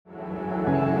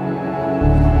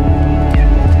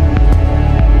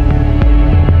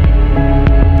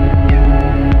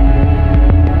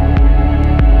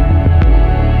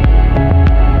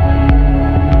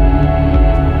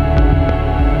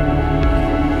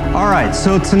right,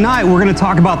 so tonight we're going to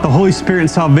talk about the Holy Spirit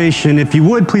and salvation. If you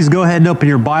would, please go ahead and open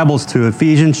your Bibles to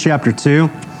Ephesians chapter 2.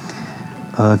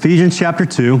 Ephesians chapter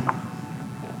 2.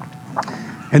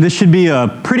 And this should be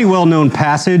a pretty well-known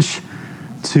passage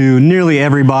to nearly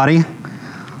everybody.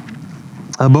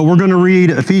 But we're going to read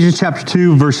Ephesians chapter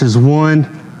 2, verses 1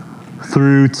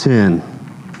 through 10.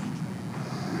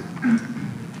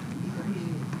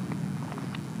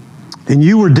 And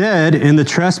you were dead in the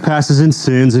trespasses and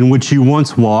sins in which you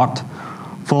once walked,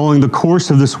 following the course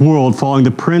of this world, following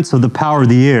the prince of the power of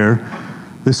the air,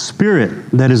 the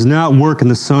spirit that is now at work in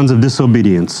the sons of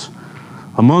disobedience,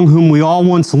 among whom we all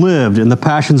once lived in the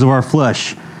passions of our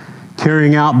flesh,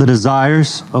 carrying out the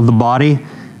desires of the body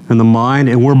and the mind,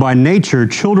 and were by nature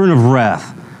children of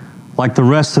wrath, like the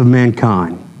rest of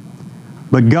mankind.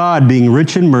 But God, being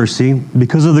rich in mercy,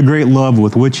 because of the great love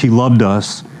with which He loved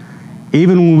us,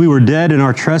 even when we were dead in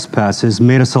our trespasses,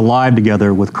 made us alive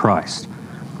together with Christ.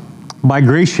 By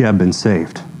grace you have been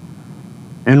saved,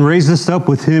 and raised us up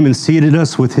with Him and seated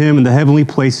us with Him in the heavenly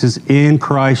places in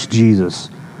Christ Jesus,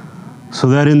 so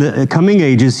that in the coming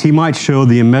ages He might show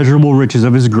the immeasurable riches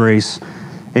of His grace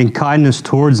and kindness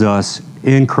towards us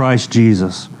in Christ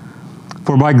Jesus.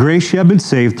 For by grace you have been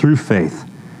saved through faith,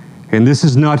 and this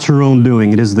is not your own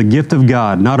doing. It is the gift of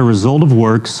God, not a result of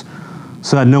works,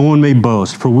 so that no one may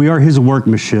boast. For we are His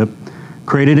workmanship,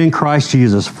 created in Christ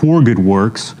Jesus for good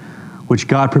works, which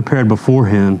God prepared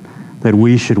beforehand that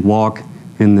we should walk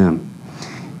in them.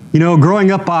 You know,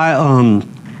 growing up, I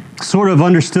sort of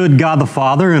understood God the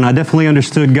Father, and I definitely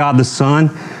understood God the Son,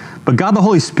 but God the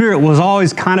Holy Spirit was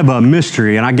always kind of a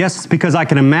mystery, and I guess it's because I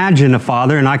can imagine a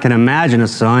Father and I can imagine a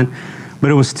Son,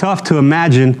 but it was tough to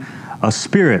imagine a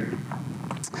Spirit.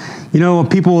 You know,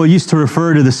 people used to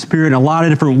refer to the Spirit in a lot of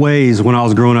different ways when I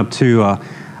was growing up too.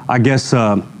 I guess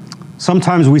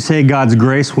sometimes we say God's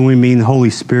grace when we mean the Holy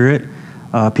Spirit.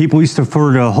 People used to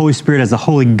refer to the Holy Spirit as the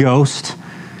Holy Ghost.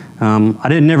 I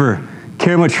didn't never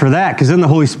care much for that because then the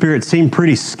Holy Spirit seemed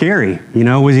pretty scary. You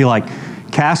know, was He like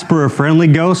Casper, a friendly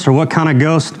ghost, or what kind of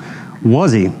ghost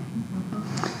was He?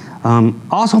 I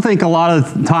also think a lot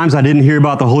of times I didn't hear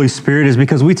about the Holy Spirit is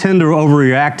because we tend to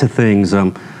overreact to things.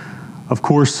 Of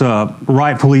course,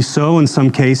 rightfully so in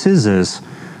some cases, as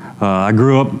I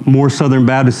grew up more Southern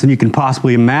Baptist than you can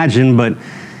possibly imagine, but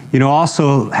you know,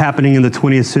 also happening in the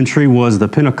 20th century was the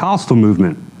Pentecostal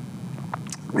movement.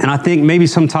 And I think maybe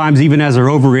sometimes even as our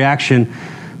overreaction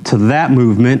to that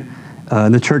movement,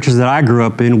 the churches that I grew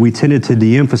up in, we tended to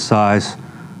de-emphasize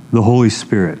the Holy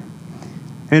Spirit.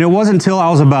 And it wasn't until I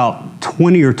was about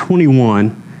 20 or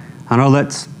 21,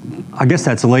 I guess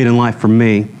that's late in life for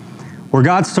me, where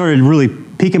God started really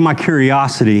piquing my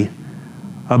curiosity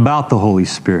about the Holy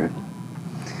Spirit.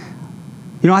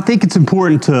 You know, I think it's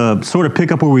important to sort of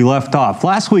pick up where we left off.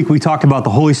 Last week we talked about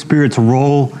the Holy Spirit's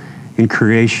role in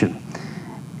creation.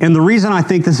 And the reason I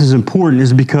think this is important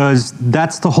is because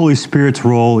that's the Holy Spirit's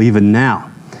role even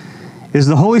now. Is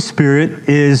the Holy Spirit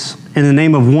is, in the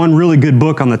name of one really good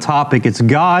book on the topic, it's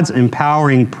God's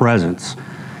empowering presence.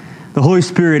 The Holy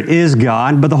Spirit is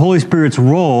God, but the Holy Spirit's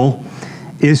role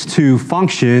is to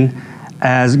function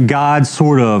as God's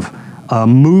sort of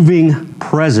moving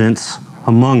presence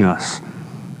among us.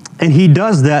 And He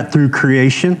does that through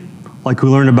creation, like we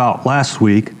learned about last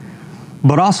week,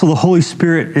 but also the Holy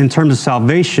Spirit, in terms of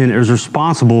salvation, is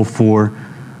responsible for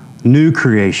new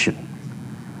creation.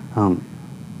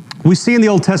 We see in the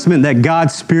Old Testament that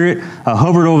God's Spirit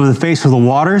hovered over the face of the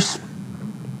waters,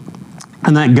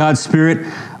 and that God's Spirit,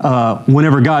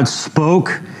 whenever God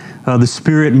spoke, the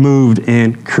Spirit moved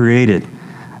and created.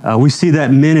 We see that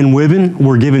men and women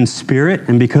were given Spirit,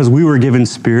 and because we were given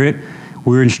Spirit,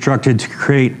 we were instructed to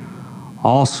create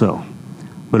also.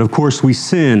 But of course we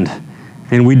sinned,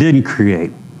 and we didn't create.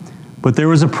 But there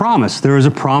was a promise. There was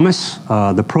a promise,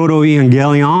 the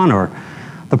proto-evangelion, or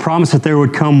the promise that there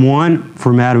would come one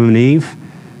from Adam and Eve,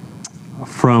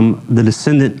 from the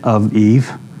descendant of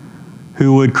Eve,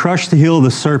 who would crush the heel of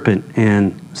the serpent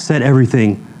and set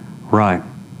everything right.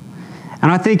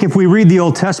 And I think if we read the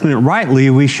Old Testament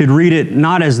rightly, we should read it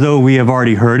not as though we have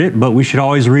already heard it, but we should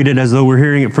always read it as though we're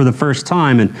hearing it for the first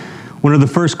time. And one of the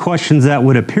first questions that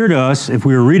would appear to us if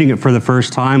we were reading it for the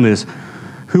first time is,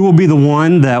 who will be the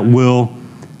one that will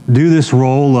do this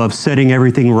role of setting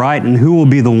everything right, and who will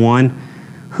be the one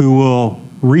who will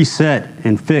reset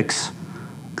and fix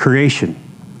creation?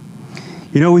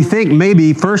 You know, we think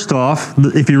maybe, first off,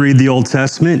 if you read the Old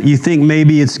Testament, you think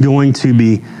maybe it's going to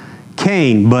be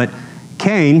Cain, but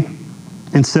Cain,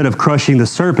 instead of crushing the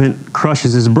serpent,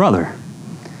 crushes his brother.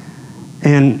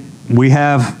 And we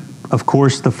have, of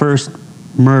course, the first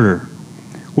murder.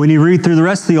 When you read through the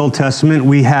rest of the Old Testament,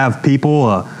 we have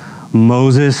people,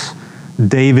 Moses,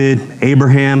 David,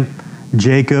 Abraham,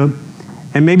 Jacob.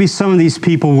 And maybe some of these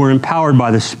people were empowered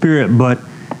by the Spirit, but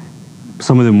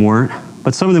some of them weren't.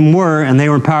 But some of them were, and they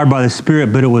were empowered by the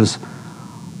Spirit, but it was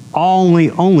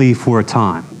only for a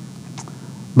time.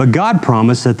 But God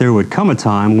promised that there would come a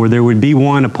time where there would be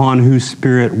one upon whose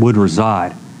Spirit would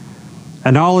reside.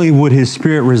 And not only would His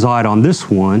Spirit reside on this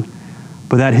one,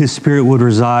 but that His Spirit would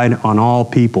reside on all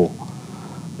people.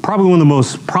 Probably one of the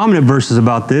most prominent verses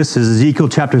about this is Ezekiel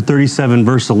chapter 37,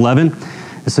 verse 11.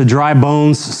 It's a dry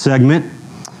bones segment.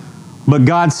 But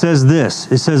God says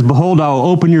this. It says, "Behold, I will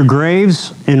open your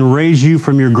graves and raise you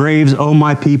from your graves, O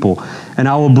my people, and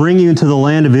I will bring you into the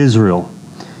land of Israel.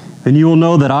 And you will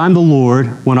know that I am the Lord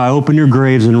when I open your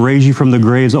graves and raise you from the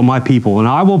graves, O my people. And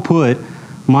I will put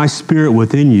my Spirit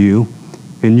within you,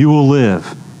 and you will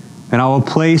live. And I will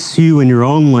place you in your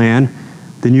own land.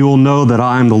 Then you will know that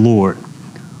I am the Lord."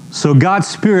 So God's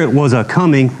Spirit was a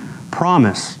coming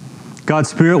promise. God's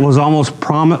Spirit was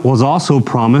also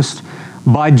promised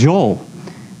by Joel.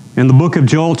 In the book of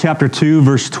Joel, chapter 2,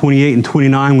 verse 28 and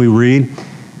 29, we read,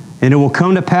 "And it will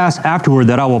come to pass afterward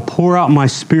that I will pour out my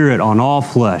Spirit on all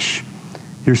flesh.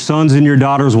 Your sons and your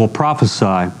daughters will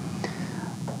prophesy.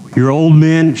 Your old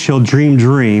men shall dream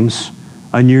dreams,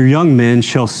 and your young men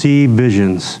shall see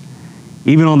visions.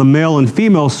 Even on the male and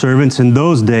female servants in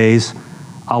those days,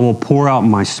 I will pour out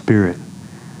my Spirit."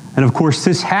 And of course,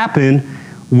 this happened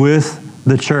with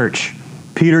the church.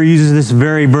 Peter uses this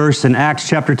very verse in Acts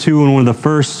chapter 2 in one of the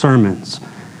first sermons.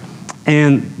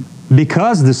 And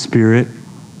because the Spirit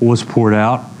was poured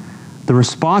out, the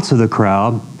response of the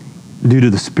crowd, due to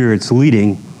the Spirit's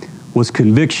leading, was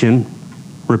conviction,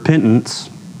 repentance,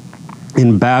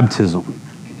 and baptism.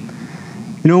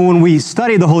 You know, when we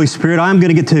study the Holy Spirit, I'm going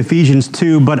to get to Ephesians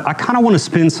 2, but I kind of want to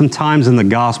spend some time in the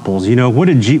Gospels. You know, what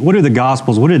did the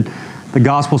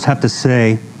Gospels have to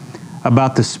say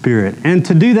about the Spirit? And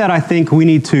to do that, I think I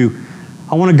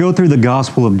want to go through the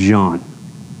Gospel of John.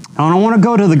 And I want to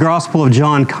go to the Gospel of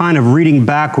John kind of reading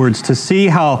backwards to see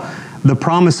how the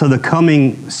promise of the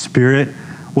coming Spirit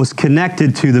was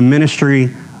connected to the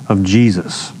ministry of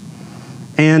Jesus.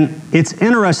 And it's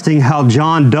interesting how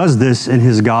John does this in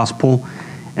his Gospel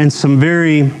in some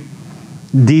very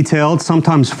detailed,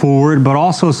 sometimes forward, but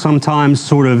also sometimes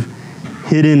sort of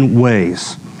hidden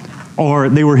ways. Or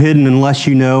they were hidden unless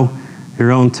you know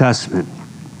your own testament.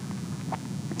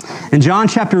 In John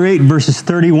chapter 8, verses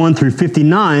 31 through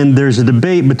 59, there's a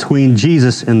debate between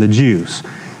Jesus and the Jews.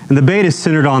 And the debate is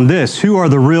centered on this: who are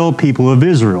the real people of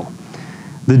Israel?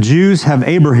 The Jews have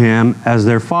Abraham as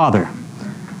their father.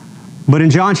 But in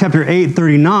John chapter 8,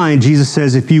 39, Jesus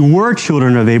says, if you were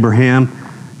children of Abraham,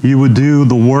 you would do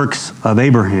the works of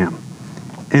Abraham.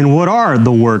 And what are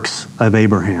the works of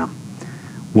Abraham?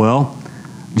 Well,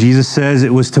 Jesus says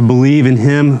it was to believe in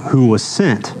Him who was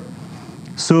sent.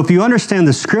 So if you understand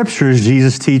the Scriptures,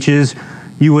 Jesus teaches,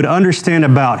 you would understand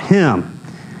about Him.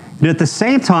 And at the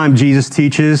same time, Jesus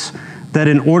teaches that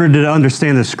in order to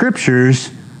understand the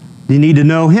Scriptures, you need to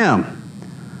know Him.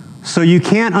 So you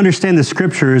can't understand the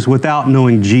Scriptures without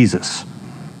knowing Jesus.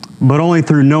 But only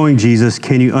through knowing Jesus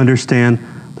can you understand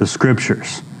the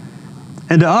Scriptures.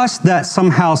 And to us, that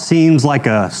somehow seems like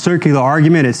a circular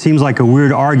argument. It seems like a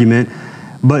weird argument.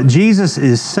 But Jesus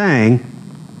is saying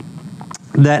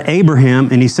that Abraham,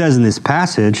 and He says in this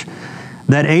passage,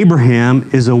 that Abraham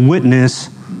is a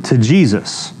witness to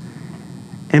Jesus.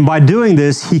 And by doing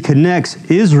this, He connects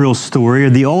Israel's story, or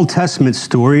the Old Testament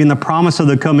story, and the promise of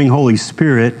the coming Holy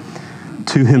Spirit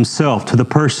to Himself, to the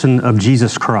person of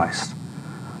Jesus Christ.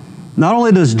 Not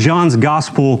only does John's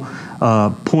gospel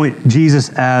point Jesus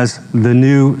as the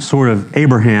new sort of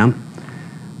Abraham,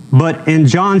 but in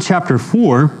John chapter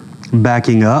 4,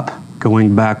 backing up,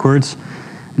 going backwards,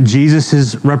 Jesus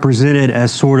is represented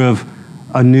as sort of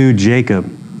a new Jacob.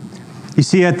 You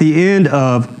see, at the end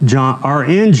of John, or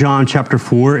in John chapter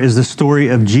 4, is the story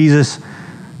of Jesus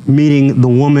meeting the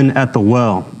woman at the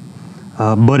well.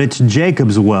 But it's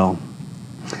Jacob's well.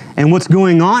 And what's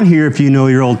going on here, if you know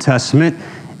your Old Testament,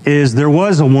 is there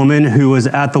was a woman who was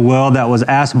at the well that was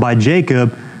asked by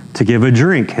Jacob to give a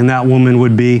drink, and that woman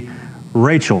would be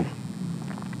Rachel.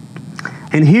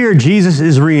 And here Jesus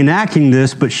is reenacting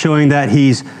this, but showing that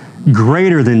He's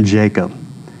greater than Jacob.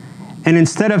 And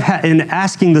instead of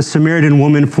asking the Samaritan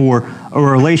woman for a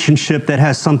relationship that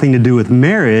has something to do with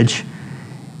marriage,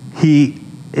 He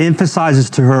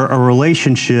emphasizes to her a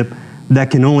relationship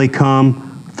that can only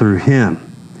come through Him.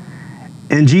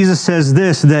 And Jesus says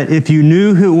this, that if you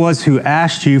knew who it was who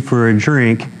asked you for a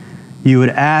drink, you would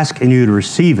ask and you would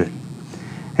receive it.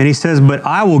 And He says, but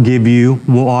I will give you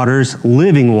waters,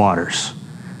 living waters,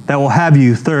 that will have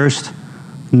you thirst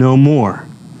no more.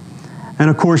 And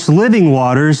of course, living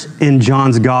waters in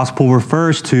John's gospel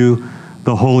refers to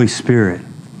the Holy Spirit.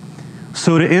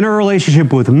 So to enter a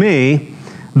relationship with me,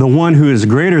 the one who is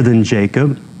greater than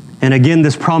Jacob, and again,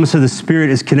 this promise of the Spirit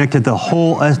is connected to the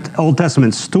whole Old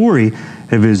Testament story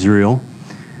of Israel.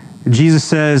 Jesus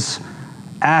says,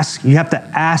 you have to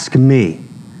ask me,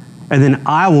 and then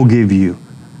I will give you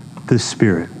the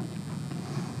Spirit.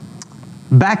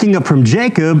 Backing up from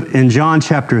Jacob in John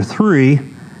chapter 3,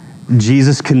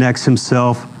 Jesus connects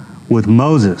himself with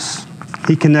Moses.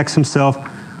 He connects himself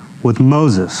with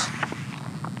Moses.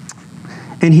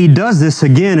 And he does this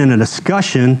again in a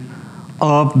discussion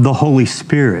of the Holy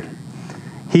Spirit.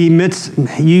 He admits,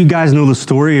 you guys know the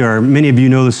story, or many of you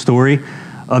know the story,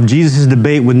 of Jesus'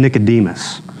 debate with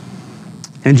Nicodemus.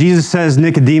 And Jesus says,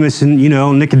 Nicodemus,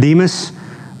 Nicodemus,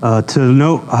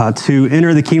 to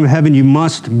enter the kingdom of heaven, you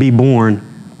must be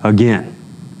born again.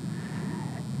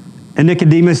 And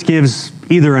Nicodemus gives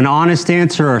either an honest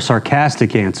answer or a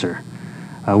sarcastic answer.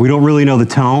 We don't really know the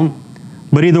tone,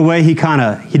 but either way, he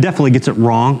definitely gets it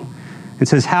wrong and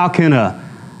says, how can a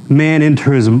man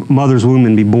enter his mother's womb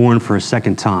and be born for a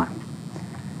second time?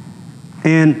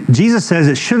 And Jesus says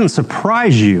it shouldn't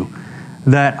surprise you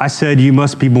that I said you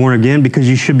must be born again, because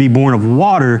you should be born of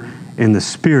water and the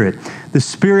Spirit. The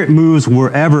Spirit moves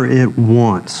wherever it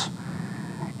wants.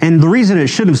 And the reason it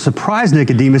shouldn't have surprised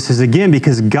Nicodemus is, again,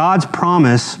 because God's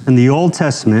promise in the Old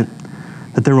Testament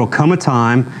that there will come a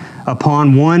time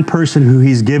upon one person who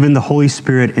he's given the Holy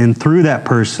Spirit, and through that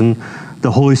person, the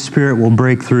Holy Spirit will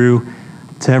break through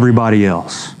to everybody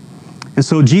else. And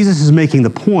so Jesus is making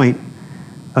the point,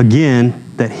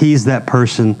 again, that he's that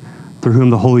person through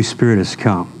whom the Holy Spirit has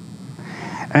come.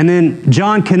 And then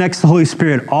John connects the Holy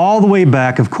Spirit all the way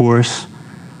back, of course,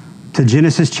 to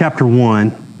Genesis chapter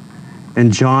 1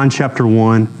 and John chapter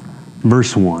 1,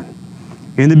 verse 1.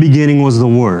 In the beginning was the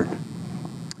Word,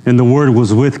 and the Word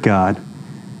was with God,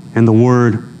 and the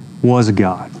Word was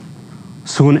God.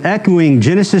 So in echoing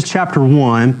Genesis chapter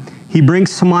 1, he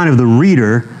brings to mind of the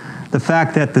reader the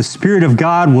fact that the Spirit of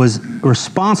God was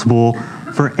responsible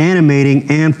for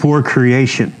animating and for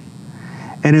creation.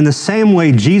 And in the same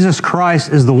way, Jesus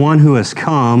Christ is the one who has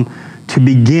come to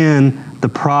begin the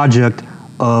project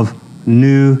of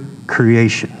new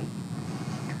creation.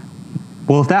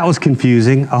 Well, if that was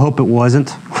confusing, I hope it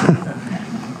wasn't.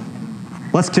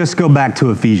 Let's just go back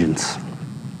to Ephesians.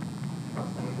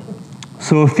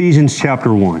 So Ephesians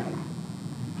chapter 1.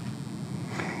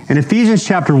 In Ephesians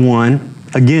chapter 1,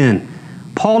 again,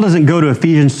 Paul doesn't go to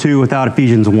Ephesians 2 without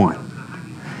Ephesians 1.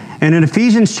 And in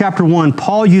Ephesians chapter 1,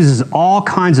 Paul uses all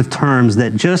kinds of terms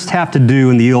that just have to do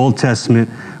in the Old Testament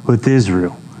with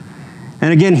Israel.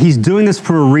 And again, he's doing this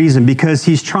for a reason, because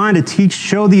he's trying to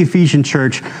show the Ephesian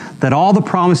church that all the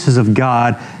promises of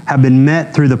God have been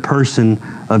met through the person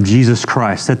of Jesus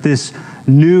Christ. That this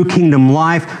new kingdom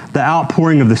life, the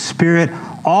outpouring of the Spirit,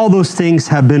 all those things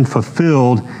have been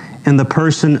fulfilled in the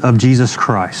person of Jesus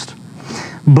Christ.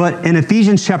 But in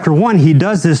Ephesians chapter 1, he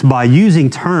does this by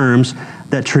using terms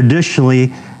that traditionally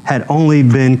had only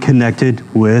been connected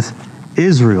with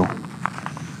Israel.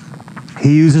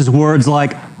 He uses words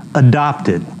like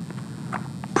adopted,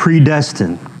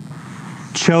 predestined,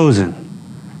 chosen,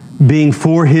 being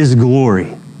for his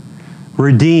glory,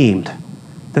 redeemed,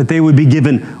 that they would be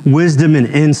given wisdom and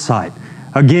insight.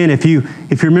 Again, if you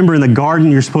remember in the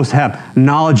garden, you're supposed to have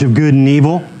knowledge of good and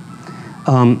evil.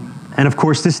 And of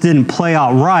course, this didn't play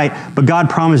out right, but God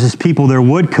promises people there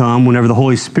would come, whenever the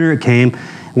Holy Spirit came,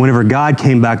 whenever God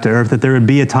came back to earth, that there would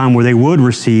be a time where they would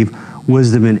receive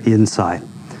wisdom and insight.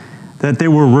 That there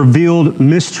were revealed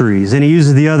mysteries, and he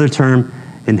uses the other term,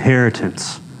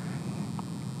 inheritance.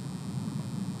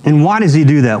 And why does he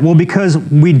do that? Well, because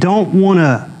we don't want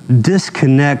to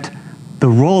disconnect the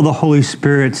role of the Holy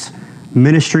Spirit's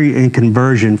ministry and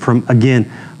conversion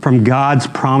from God's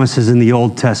promises in the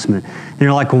Old Testament. And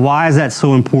you're like, why is that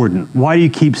so important? Why do you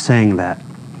keep saying that?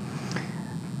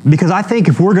 Because I think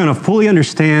if we're going to fully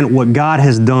understand what God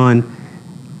has done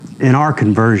in our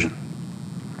conversion,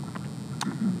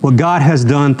 what God has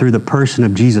done through the person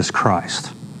of Jesus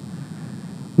Christ,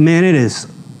 man, it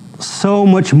is so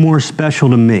much more special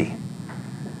to me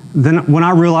than when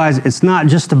I realize it's not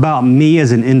just about me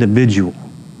as an individual,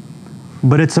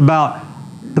 but it's about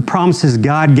the promises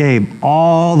God gave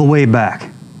all the way back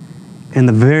in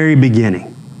the very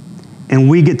beginning. And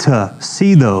we get to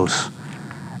see those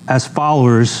as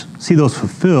followers, see those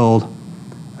fulfilled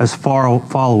as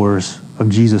followers of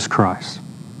Jesus Christ.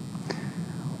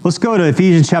 Let's go to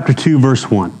Ephesians chapter 2, verse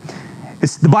 1.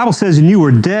 The Bible says, and you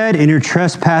were dead in your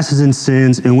trespasses and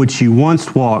sins in which you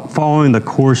once walked, following the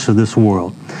course of this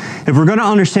world. If we're going to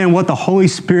understand what the Holy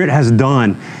Spirit has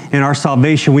done in our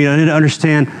salvation, we need to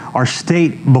understand our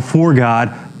state before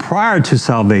God prior to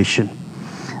salvation.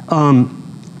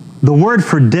 The word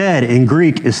for dead in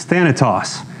Greek is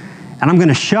thanatos. And I'm going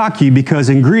to shock you because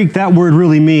in Greek, that word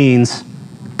really means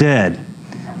dead.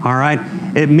 All right?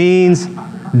 It means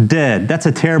dead. That's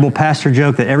a terrible pastor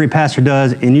joke that every pastor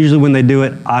does, and usually when they do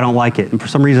it, I don't like it. And for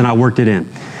some reason, I worked it in.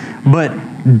 But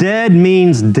dead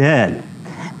means dead.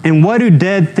 And what do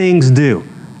dead things do?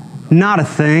 Not a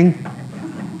thing.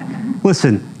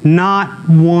 Listen, not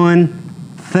one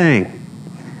thing.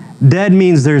 Dead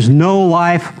means there's no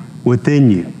life within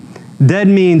you. Dead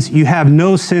means you have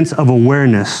no sense of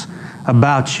awareness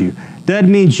about you. Dead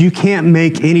means you can't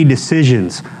make any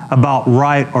decisions about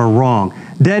right or wrong.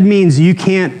 Dead means you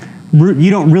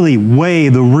don't really weigh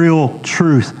the real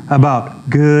truth about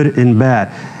good and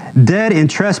bad. Dead in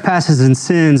trespasses and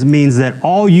sins means that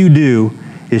all you do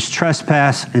is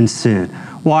trespass and sin.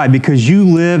 Why? Because you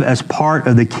live as part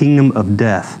of the kingdom of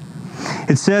death.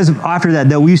 It says after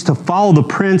that we used to follow the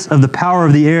prince of the power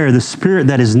of the air, the spirit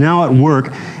that is now at work,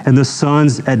 and the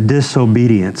sons at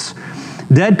disobedience.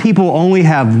 Dead people only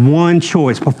have one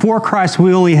choice. Before Christ,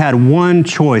 we only had one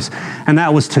choice, and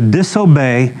that was to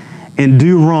disobey and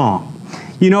do wrong.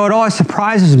 You know, it always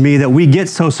surprises me that we get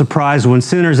so surprised when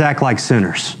sinners act like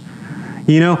sinners.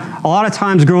 You know, a lot of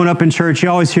times growing up in church, you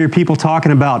always hear people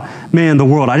talking about, man, the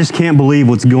world, I just can't believe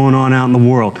what's going on out in the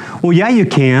world. Well, yeah, you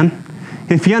can.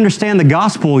 If you understand the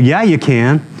gospel, yeah, you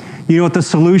can. You know what the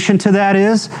solution to that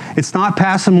is? It's not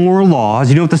passing moral laws.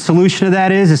 You know what the solution to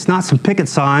that is? It's not some picket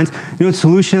signs. You know what the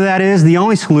solution to that is? The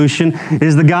only solution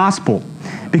is the gospel.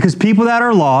 Because people that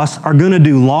are lost are going to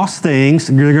do lost things.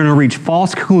 They're going to reach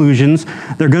false conclusions.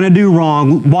 They're going to do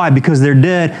wrong. Why? Because they're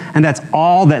dead, and that's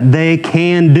all that they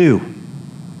can do.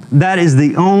 That is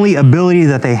the only ability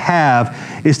that they have,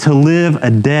 is to live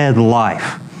a dead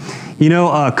life. You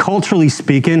know, culturally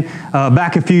speaking,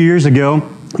 back a few years ago,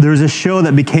 there was a show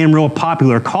that became real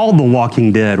popular called The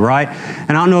Walking Dead, right?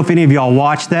 And I don't know if any of y'all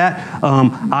watched that.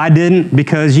 I didn't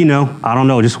because, you know, I don't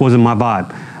know, it just wasn't my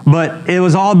vibe. But it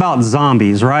was all about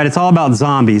zombies, right? It's all about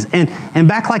zombies. And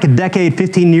back like a decade,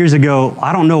 15 years ago,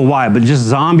 I don't know why, but just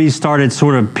zombies started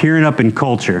sort of peering up in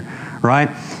culture, right?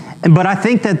 But I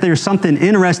think that there's something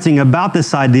interesting about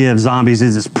this idea of zombies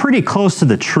is it's pretty close to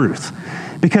the truth.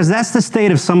 Because that's the state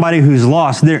of somebody who's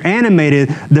lost. They're animated,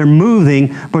 they're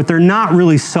moving, but they're not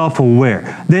really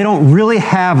self-aware. They don't really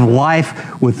have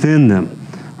life within them,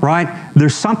 right?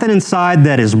 There's something inside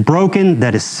that is broken,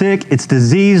 that is sick, it's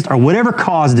diseased, or whatever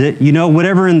caused it, you know,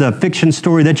 whatever in the fiction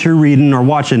story that you're reading or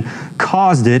watching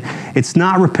caused it, it's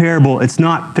not repairable, it's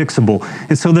not fixable.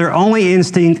 And so their only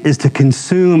instinct is to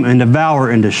consume and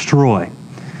devour and destroy.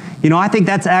 You know, I think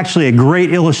that's actually a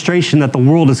great illustration that the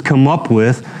world has come up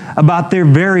with about their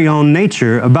very own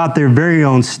nature, about their very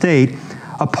own state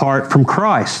apart from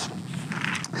Christ.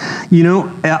 You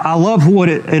know, I love what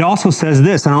it also says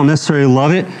this. I don't necessarily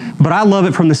love it, but I love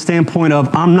it from the standpoint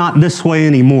of I'm not this way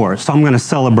anymore, so I'm going to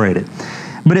celebrate it.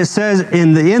 But it says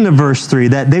in the end of verse 3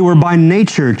 that they were by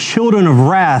nature children of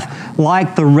wrath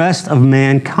like the rest of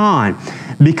mankind.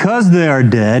 Because they're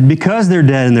dead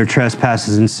in their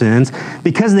trespasses and sins,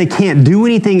 because they can't do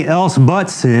anything else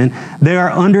but sin, they are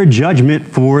under judgment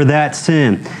for that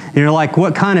sin. And you're like,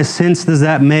 what kind of sense does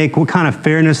that make? What kind of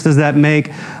fairness does that make?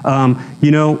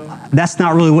 You know, that's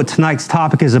not really what tonight's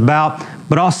topic is about.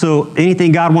 But also,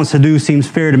 anything God wants to do seems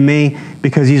fair to me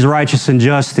because he's righteous and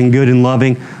just and good and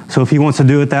loving. So if he wants to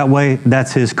do it that way,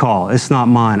 that's his call. It's not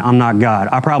mine. I'm not God.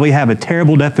 I probably have a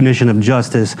terrible definition of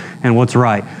justice and what's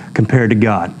right compared to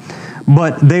God.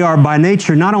 But they are by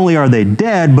nature, not only are they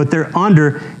dead, but they're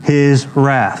under his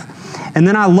wrath. And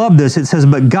then I love this. It says,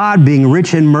 but God being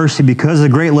rich in mercy because of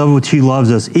the great love which he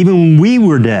loves us, even when we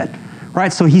were dead.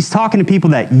 Right? So he's talking to people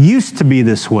that used to be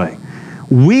this way.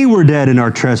 We were dead in our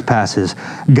trespasses.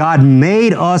 God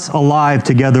made us alive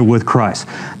together with Christ.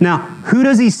 Now, who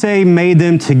does he say made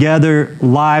them together,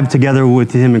 live together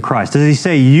with him in Christ? Does he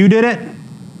say you did it?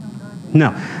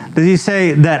 No. Does he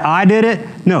say that I did it?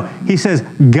 No. He says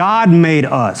God made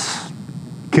us.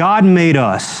 God made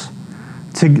us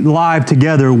to live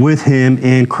together with him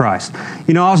in Christ.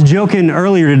 You know, I was joking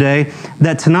earlier today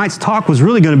that tonight's talk was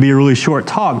really going to be a really short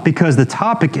talk because the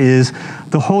topic is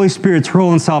the Holy Spirit's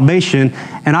role in salvation,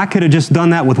 and I could have just done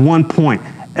that with one point.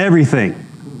 Everything.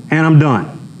 And I'm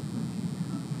done.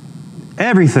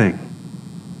 Everything.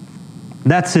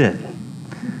 That's it.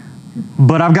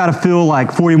 But I've got to fill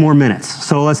like 40 more minutes,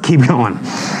 so let's keep going.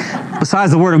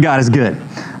 Besides, the Word of God is good.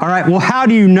 All right, well, how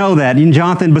do you know that? And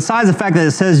Jonathan, besides the fact that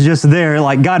it says just there,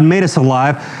 like God made us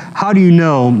alive, how do you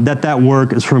know that that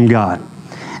work is from God?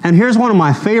 And here's one of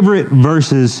my favorite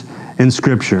verses in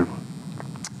Scripture.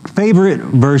 Favorite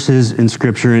verses in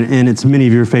Scripture, and it's many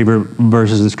of your favorite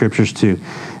verses in Scriptures too.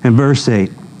 In verse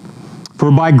 8,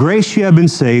 for by grace you have been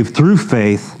saved through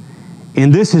faith,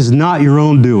 and this is not your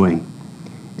own doing.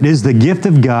 It is the gift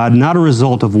of God, not a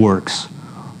result of works,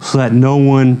 so that no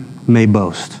one may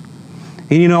boast.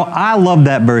 And you know, I love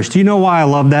that verse. Do you know why I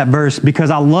love that verse?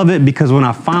 Because I love it because when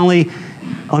I finally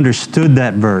understood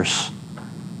that verse,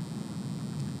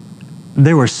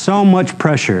 there was so much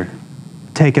pressure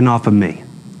taken off of me.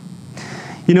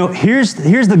 You know, here's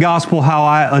the gospel how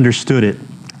I understood it.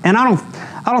 And I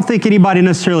don't think anybody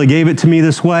necessarily gave it to me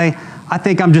this way. I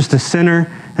think I'm just a sinner,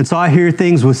 and so I hear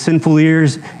things with sinful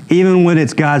ears, even when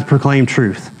it's God's proclaimed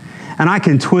truth. And I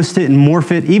can twist it and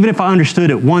morph it, even if I understood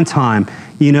it one time,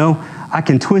 you know, I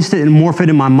can twist it and morph it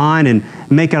in my mind and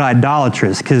make it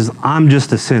idolatrous because I'm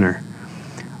just a sinner.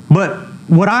 But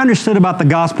what I understood about the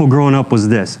gospel growing up was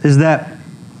this, is that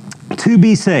to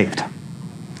be saved,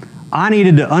 I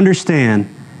needed to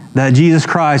understand that Jesus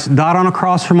Christ died on a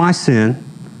cross for my sin,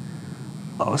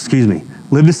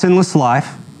 lived a sinless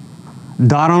life,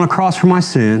 died on a cross for my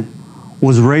sin,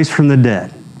 was raised from the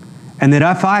dead. And that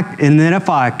if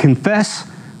I confess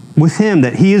with him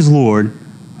that he is Lord,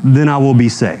 then I will be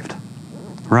saved.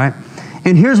 Right?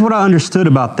 And here's what I understood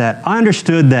about that. I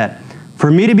understood that for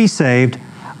me to be saved,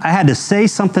 I had to say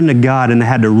something to God and I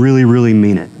had to really, really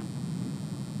mean it.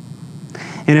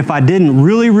 And if I didn't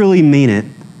really, really mean it,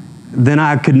 then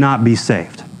I could not be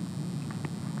saved.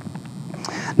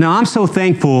 Now, I'm so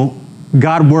thankful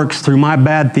God works through my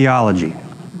bad theology.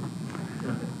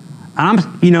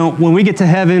 When we get to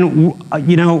heaven,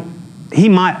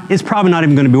 it's probably not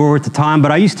even going to be worth the time,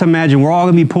 but I used to imagine we're all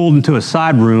going to be pulled into a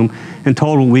side room and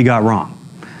told what we got wrong.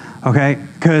 Okay?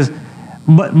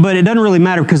 But it doesn't really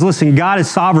matter because, listen, God is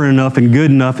sovereign enough and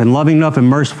good enough and loving enough and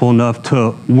merciful enough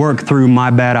to work through my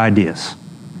bad ideas.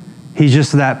 He's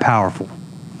just that powerful.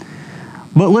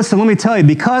 But listen, let me tell you,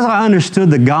 because I understood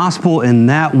the gospel in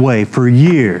that way for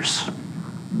years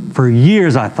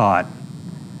I thought,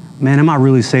 man, am I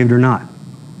really saved or not?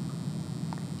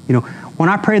 You know, when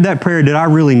I prayed that prayer, did I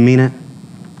really mean it?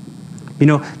 You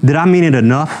know, did I mean it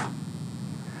enough?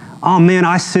 Oh man,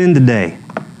 I sinned today.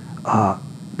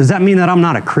 Does that mean that I'm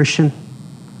not a Christian?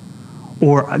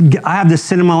 Or I have this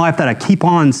sin in my life that I keep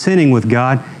on sinning with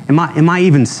God. Am I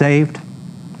even saved?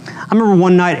 I remember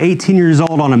one night, 18 years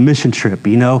old on a mission trip,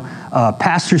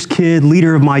 pastor's kid,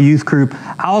 leader of my youth group.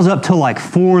 I was up till like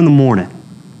 4 a.m,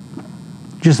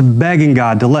 just begging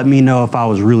God to let me know if I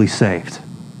was really saved.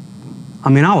 I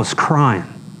mean, I was crying.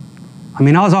 I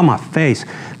was on my face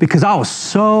because I was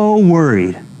so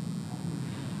worried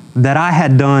that I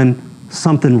had done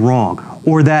something wrong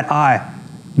or that I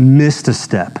missed a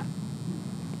step.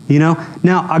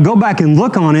 Now I go back and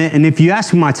look on it, and if you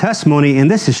ask me my testimony,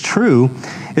 and this is true,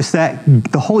 it's that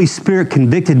the Holy Spirit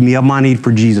convicted me of my need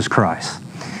for Jesus Christ.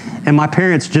 And my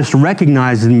parents just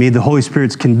recognized in me the Holy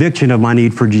Spirit's conviction of my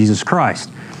need for Jesus Christ.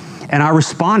 And I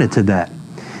responded to that.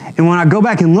 And when I go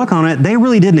back and look on it, they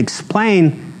really didn't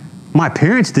explain, my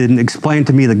parents didn't explain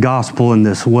to me the gospel in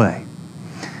this way.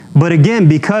 But again,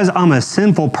 because I'm a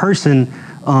sinful person,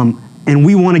 and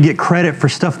we want to get credit for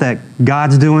stuff that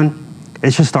God's doing,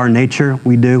 it's just our nature,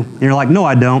 we do. And you're like, no,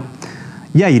 I don't.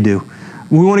 Yeah, you do.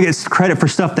 We want to get credit for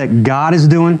stuff that God is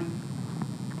doing.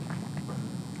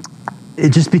 It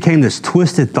just became this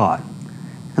twisted thought.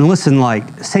 And listen,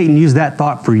 like, Satan used that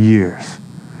thought for years.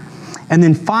 And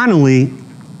then finally,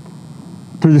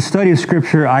 through the study of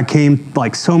Scripture, I came,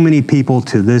 like so many people,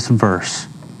 to this verse.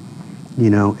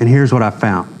 And here's what I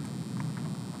found.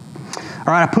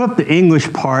 All right, I put up the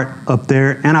English part up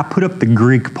there, and I put up the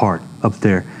Greek part up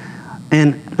there.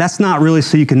 And that's not really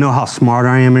so you can know how smart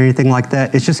I am or anything like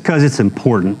that. It's just because it's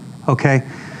important, okay?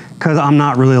 Because I'm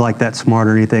not really like that smart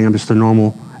or anything. I'm just a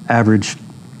normal, average,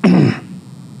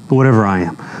 whatever I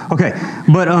am. Okay,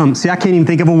 but see, I can't even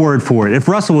think of a word for it. If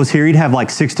Russell was here, he'd have like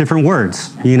 6 different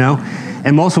words,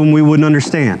 And most of them we wouldn't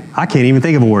understand. I can't even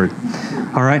think of a word,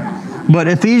 all right? But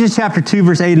Ephesians chapter 2,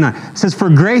 verse 8 and 9 says, for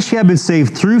grace you have been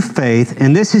saved through faith,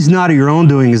 and this is not of your own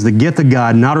doing, is the gift of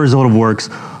God, not a result of works,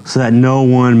 so that no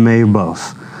one may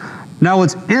boast. Now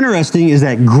what's interesting is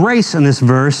that grace in this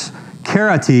verse,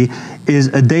 charity, is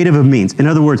a dative of means. In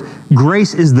other words,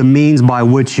 grace is the means by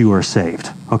which you are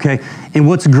saved, okay? And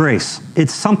what's grace?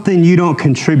 It's something you don't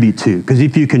contribute to, because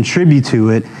if you contribute to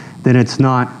it, then it's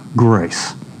not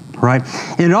grace, right?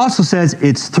 And it also says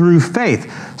it's through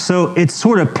faith. So it's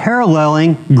sort of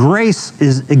paralleling. Grace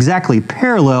is exactly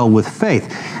parallel with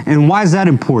faith. And why is that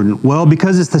important? Well,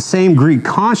 because it's the same Greek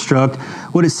construct.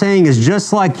 What it's saying is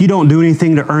just like you don't do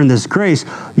anything to earn this grace,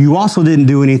 you also didn't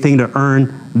do anything to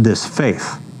earn this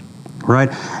faith, right?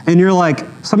 And you're like,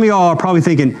 some of y'all are probably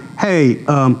thinking, hey,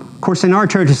 of course in our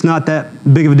church it's not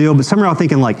that big of a deal, but some of y'all are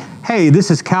thinking like, hey,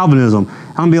 this is Calvinism.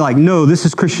 I'm gonna be like, no, this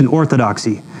is Christian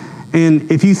orthodoxy.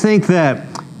 And if you think that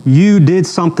you did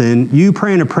something, you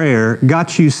praying a prayer,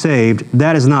 got you saved,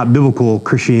 that is not biblical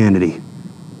Christianity,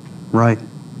 right?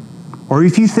 Or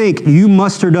if you think you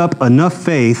mustered up enough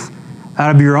faith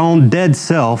out of your own dead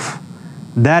self,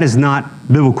 that is not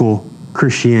biblical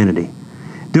Christianity.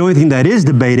 The only thing that is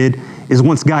debated is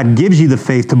once God gives you the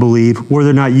faith to believe, whether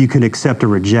or not you can accept or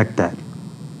reject that.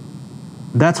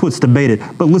 That's what's debated.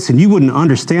 But listen, you wouldn't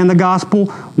understand the gospel,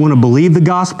 want to believe the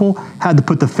gospel, had to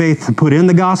put the faith to put in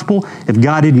the gospel if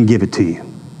God didn't give it to you.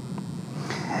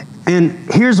 And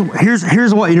here's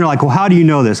what, and you're like, well, how do you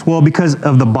know this? Well, because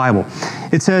of the Bible.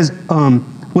 It says,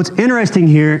 what's interesting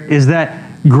here is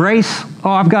that grace,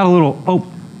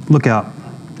 look out,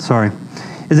 sorry,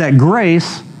 is that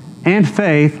grace and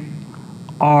faith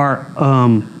are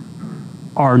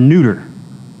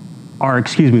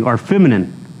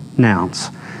feminine nouns.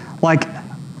 Like,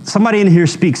 somebody in here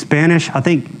speaks Spanish. I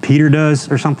think Peter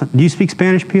does or something. Do you speak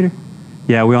Spanish, Peter?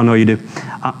 Yeah, we all know you do.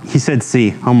 He said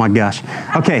sí. Oh my gosh.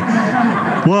 Okay.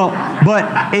 Well,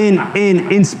 but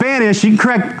in Spanish, you can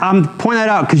correct, I'm pointing that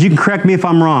out because you can correct me if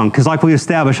I'm wrong, because like we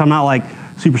established, I'm not like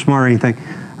super smart or anything,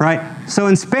 right? So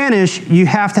in Spanish, you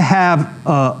have to have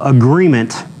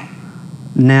agreement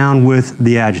noun with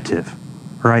the adjective,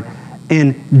 right?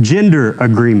 And gender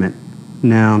agreement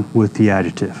noun with the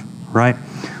adjective, right?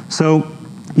 So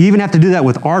you even have to do that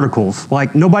with articles.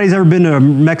 Like, nobody's ever been to a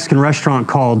Mexican restaurant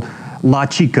called La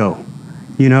Chico,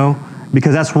 you know,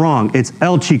 because that's wrong. It's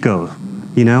El Chico,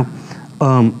 you know.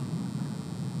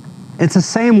 It's the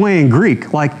same way in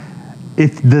Greek. Like,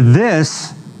 if the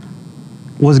this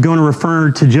was going to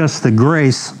refer to just the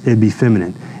grace, it'd be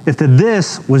feminine. If the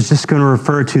this was just going to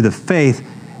refer to the faith,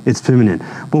 it's feminine.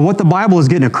 But what the Bible is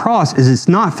getting across is it's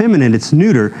not feminine, it's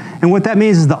neuter. And what that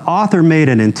means is the author made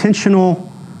an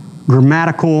intentional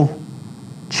grammatical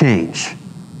change.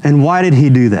 And why did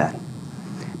he do that?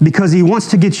 Because he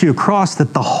wants to get you across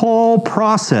that the whole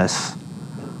process,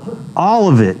 all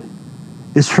of it,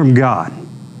 is from God.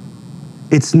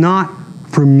 It's not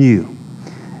from you.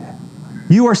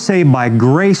 You are saved by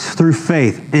grace through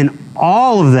faith, and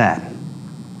all of that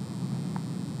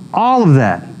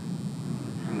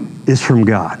is from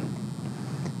God.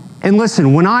 And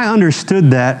listen, when I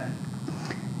understood that,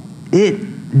 it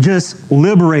just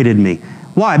liberated me.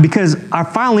 Why? Because I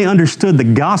finally understood the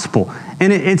gospel.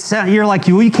 And you're like,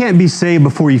 well, you can't be saved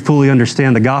before you fully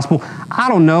understand the gospel. I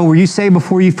don't know. Were you saved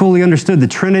before you fully understood the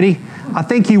Trinity? I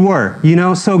think you were, you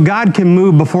know. So God can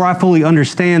move before I fully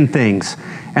understand things.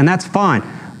 And that's fine.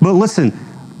 But listen,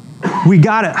 we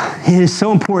got it. It is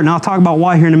so important. I'll talk about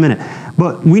why here in a minute.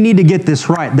 But we need to get this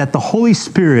right, that the Holy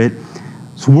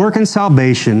Spirit's work in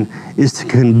salvation is to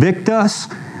convict us,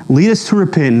 lead us to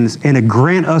repentance, and to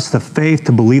grant us the faith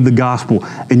to believe the gospel.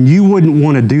 And you wouldn't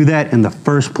want to do that in the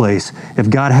first place if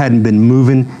God hadn't been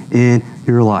moving in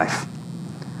your life.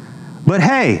 But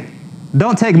hey,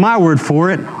 don't take my word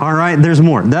for it, all right? There's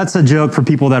more. That's a joke for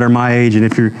people that are my age, and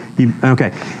if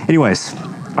okay. Anyways,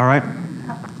 all right?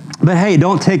 But hey,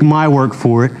 don't take my word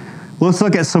for it. Let's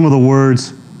look at some of the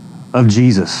words of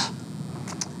Jesus.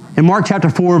 In Mark chapter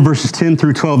 4, verses 10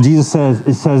 through 12, Jesus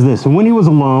says this, and when he was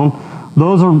alone,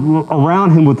 those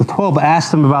around him with the 12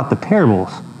 asked him about the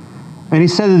parables. And he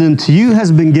said to them, to you has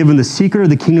been given the secret of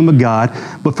the kingdom of God,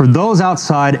 but for those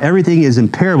outside, everything is in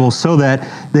parables, so that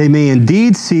they may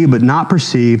indeed see but not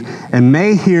perceive, and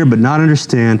may hear but not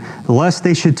understand, lest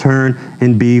they should turn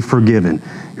and be forgiven.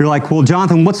 You're like, well,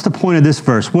 Jonathan, what's the point of this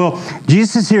verse? Well,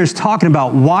 Jesus here is talking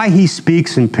about why he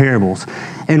speaks in parables.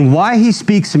 And why he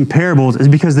speaks in parables is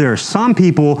because there are some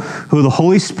people who the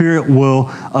Holy Spirit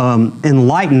will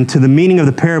enlighten to the meaning of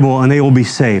the parable, and they will be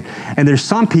saved. And there's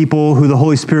some people who the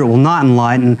Holy Spirit will not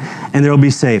enlighten, and they'll be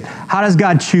saved. How does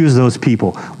God choose those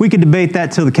people? We could debate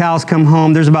that till the cows come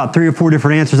home. There's about 3 or 4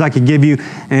 different answers I could give you,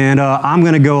 and I'm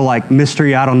going to go like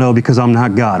mystery, I don't know, because I'm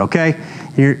not God, okay?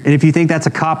 And if you think that's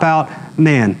a cop-out,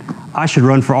 man, I should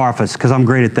run for office because I'm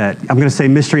great at that. I'm going to say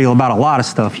mystery about a lot of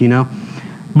stuff, you know?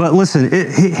 But listen,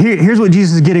 here's what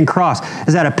Jesus is getting across,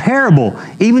 is that a parable,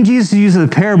 even Jesus' use of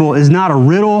the parable is not a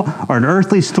riddle or an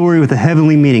earthly story with a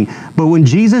heavenly meaning. But when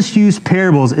Jesus used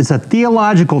parables, it's a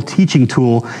theological teaching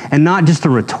tool and not just a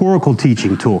rhetorical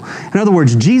teaching tool. In other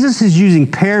words, Jesus is using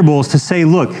parables to say,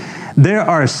 look, there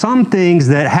are some things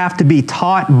that have to be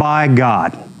taught by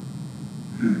God.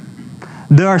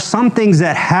 There are some things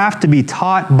that have to be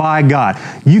taught by God.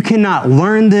 You cannot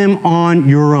learn them on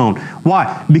your own.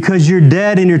 Why? Because you're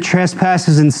dead in your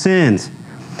trespasses and sins.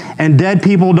 And dead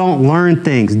people don't learn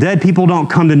things. Dead people don't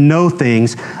come to know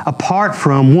things apart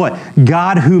from what?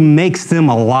 God who makes them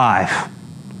alive.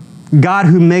 God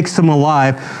who makes them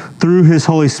alive through His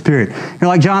Holy Spirit. You're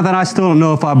like, Jonathan, I still don't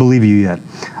know if I believe you yet.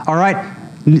 All right.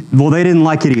 Well, they didn't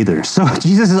like it either. So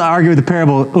Jesus is arguing with the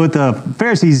parable with the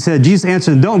Pharisees. He said, Jesus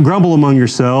answered, don't grumble among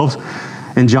yourselves.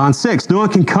 In John 6, no one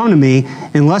can come to me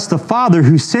unless the Father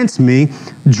who sent me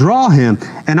draw him,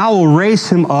 and I will raise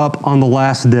him up on the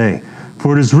last day.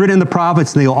 For it is written in the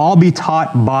prophets, and they will all be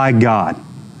taught by God.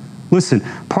 Listen,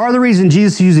 part of the reason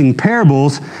Jesus is using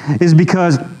parables is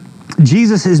because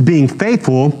Jesus is being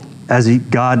faithful, as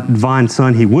God, divine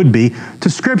Son, He would be, to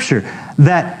Scripture,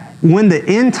 that when the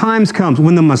end times comes,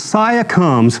 when the Messiah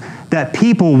comes, that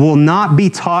people will not be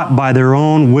taught by their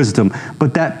own wisdom,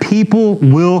 but that people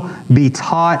will be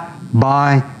taught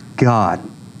by God.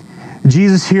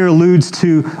 Jesus here alludes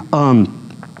to,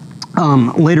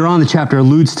 later on in the chapter,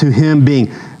 alludes to Him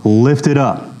being lifted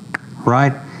up,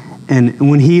 right?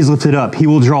 And when He's lifted up, He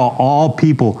will draw all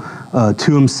people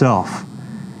to Himself.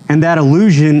 And that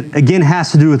allusion, again,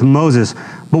 has to do with Moses.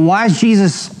 But why is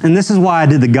Jesus, and this is why I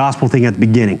did the gospel thing at the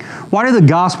beginning, why do the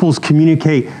Gospels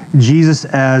communicate Jesus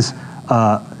as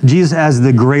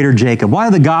the greater Jacob? Why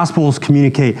do the Gospels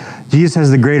communicate Jesus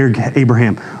as the greater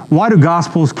Abraham? Why do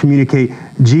Gospels communicate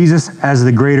Jesus as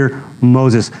the greater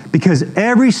Moses? Because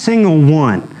every single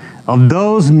one of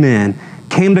those men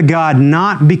came to God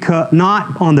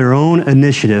not on their own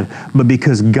initiative, but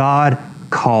because God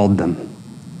called them.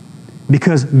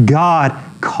 Because God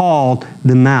called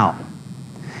them out.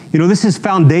 You know, this is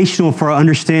foundational for our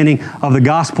understanding of the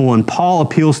gospel, and Paul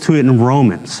appeals to it in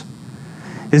Romans,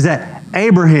 is that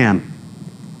Abraham,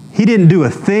 he didn't do a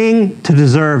thing to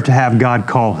deserve to have God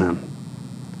call him.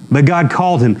 But God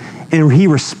called him, and he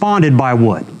responded by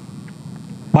what?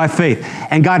 By faith.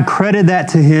 And God credited that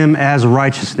to him as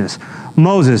righteousness.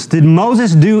 Moses, did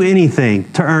Moses do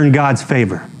anything to earn God's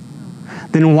favor?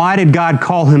 Then why did God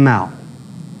call him out?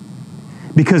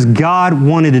 Because God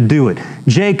wanted to do it.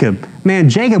 Jacob, man,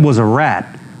 Jacob was a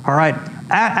rat, all right?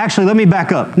 Actually, let me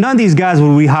back up. None of these guys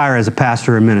would we hire as a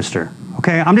pastor or minister,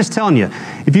 okay? I'm just telling you.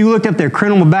 If you looked up their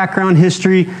criminal background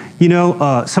history, you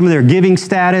know, some of their giving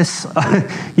status,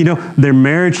 you know, their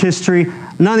marriage history,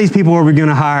 none of these people are we going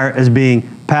to hire as being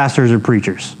pastors or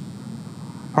preachers.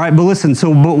 All right, but listen,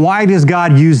 but why does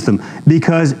God use them?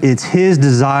 Because it's His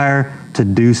desire to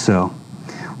do so.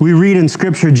 We read in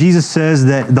Scripture, Jesus says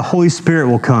that the Holy Spirit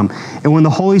will come. And when the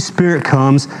Holy Spirit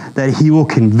comes, that He will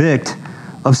convict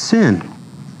of sin.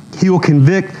 He will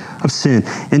convict of sin.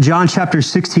 In John chapter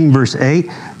 16, verse 8,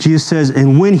 Jesus says,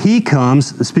 and when He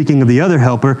comes, speaking of the other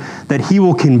helper, that He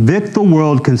will convict the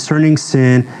world concerning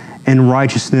sin and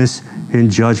righteousness and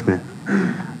judgment.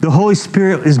 The Holy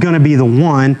Spirit is going to be the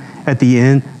one at the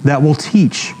end that will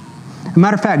teach. As a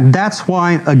matter of fact, that's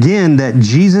why, again, that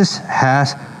Jesus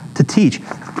has to teach.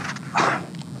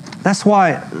 That's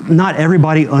why not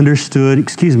everybody understood,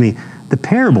 the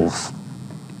parables.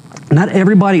 Not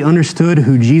everybody understood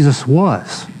who Jesus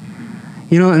was.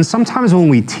 You know, and sometimes when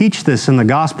we teach this in the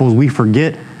Gospels, we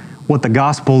forget what the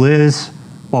Gospel is.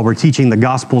 While we're teaching the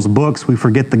Gospels books, we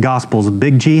forget the Gospel's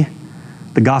big G,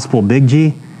 the Gospel big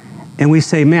G. And we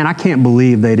say, man, I can't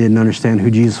believe they didn't understand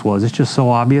who Jesus was. It's just so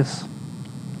obvious.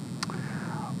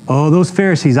 Oh, those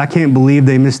Pharisees, I can't believe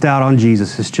they missed out on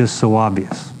Jesus. It's just so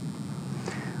obvious.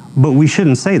 But we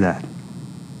shouldn't say that.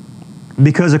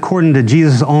 Because according to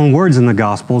Jesus' own words in the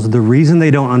Gospels, the reason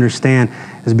they don't understand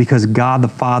is because God the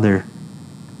Father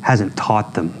hasn't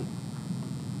taught them.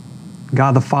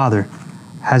 God the Father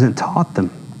hasn't taught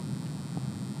them.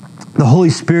 The Holy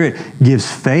Spirit gives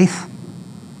faith,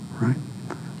 right?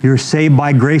 You're saved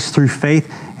by grace through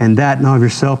faith, and that not of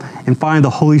yourself. And finally, the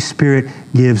Holy Spirit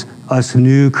gives us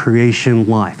new creation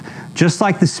life. Just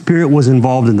like the Spirit was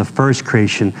involved in the first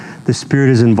creation, the Spirit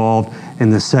is involved in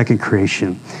the second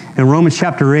creation. In Romans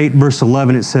chapter 8, verse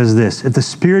 11, it says this, if the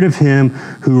Spirit of Him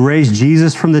who raised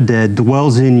Jesus from the dead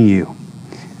dwells in you,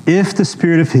 if the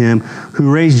Spirit of Him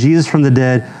who raised Jesus from the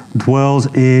dead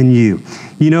dwells in you.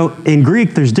 You know, in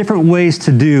Greek, there's different ways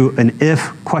to do an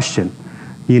if question,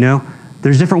 you know.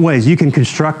 There's different ways. You can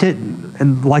construct it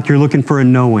like you're looking for a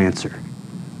no answer.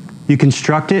 You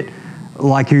construct it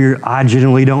like I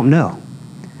generally don't know.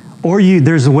 Or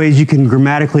there's ways you can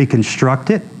grammatically construct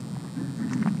it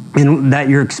and that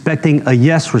you're expecting a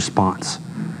yes response.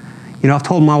 I've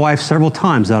told my wife several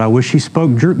times that I wish she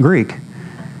spoke Greek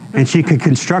and she could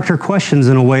construct her questions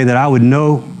in a way that I would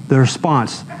know the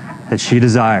response that she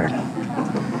desired.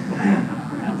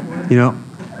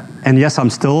 And yes, I'm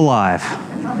still alive.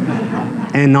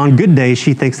 And on good days,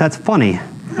 she thinks that's funny.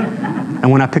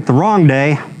 And when I pick the wrong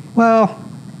day, well,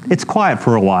 it's quiet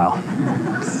for a while.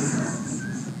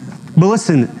 But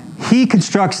listen, he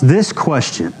constructs this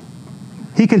question.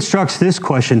 He constructs this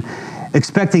question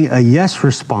expecting a yes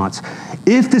response.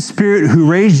 If the Spirit who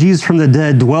raised Jesus from the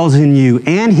dead dwells in you,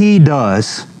 and he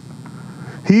does,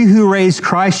 he who raised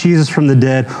Christ Jesus from the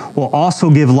dead will also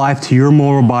give life to your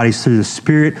mortal bodies through the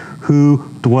Spirit who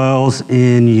dwells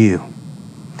in you.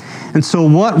 And so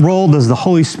what role does the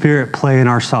Holy Spirit play in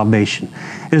our salvation?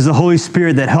 It is the Holy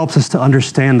Spirit that helps us to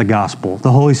understand the gospel.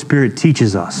 The Holy Spirit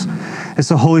teaches us. It's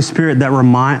the Holy Spirit that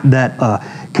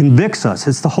convicts us.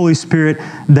 It's the Holy Spirit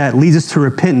that leads us to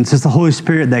repentance. It's the Holy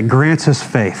Spirit that grants us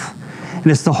faith. And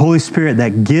it's the Holy Spirit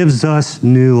that gives us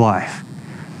new life.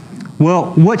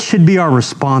 Well, what should be our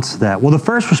response to that? Well, the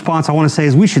first response I want to say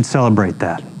is we should celebrate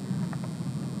that.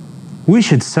 We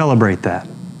should celebrate that.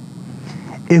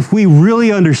 If we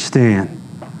really understand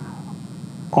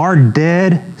our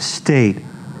dead state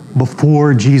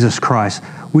before Jesus Christ,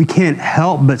 we can't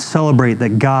help but celebrate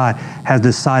that God has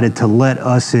decided to let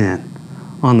us in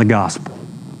on the gospel.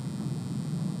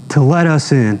 To let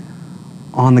us in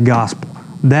on the gospel.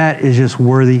 That is just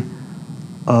worthy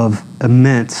of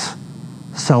immense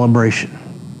celebration.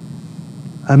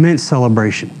 Immense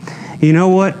celebration. You know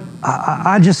what?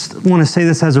 I just want to say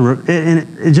this as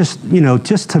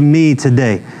just to me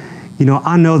today,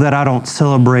 I know that I don't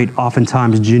celebrate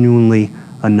oftentimes genuinely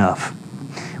enough.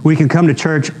 We can come to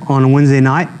church on a Wednesday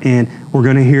night and we're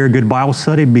going to hear a good Bible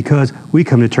study because we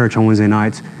come to church on Wednesday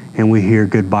nights and we hear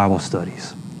good Bible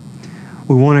studies.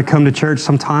 We want to come to church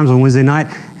sometimes on Wednesday night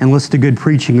and listen to good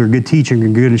preaching or good teaching or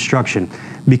good instruction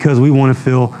because we want to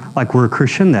feel like we're a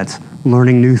Christian that's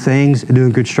learning new things and doing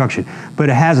good instruction. But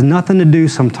it has nothing to do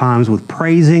sometimes with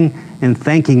praising and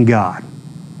thanking God.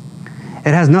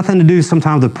 It has nothing to do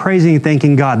sometimes with praising and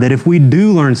thanking God, that if we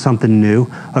do learn something new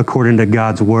according to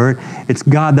God's word, it's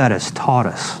God that has taught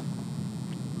us.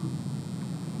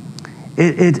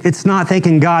 It's not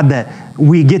thanking God that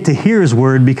we get to hear his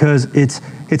word because it's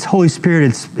Holy Spirit,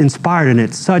 it's inspired, and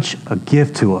it's such a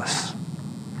gift to us.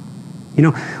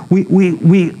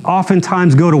 We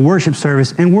oftentimes go to worship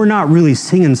service and we're not really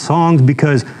singing songs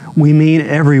because we mean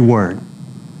every word.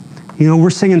 We're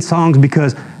singing songs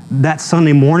because that's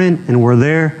Sunday morning and we're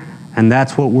there and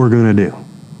that's what we're going to do.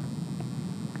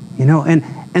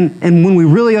 And when we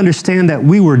really understand that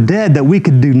we were dead, that we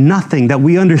could do nothing, that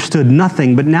we understood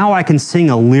nothing, but now I can sing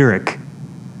a lyric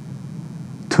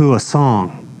to a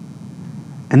song.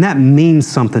 And that means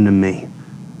something to me.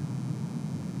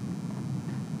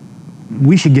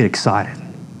 We should get excited.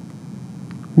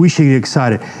 We should get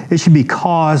excited. It should be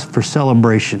cause for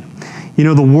celebration.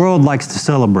 The world likes to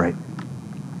celebrate,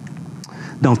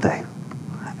 don't they?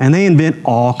 And they invent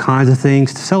all kinds of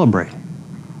things to celebrate,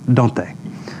 don't they?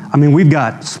 We've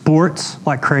got sports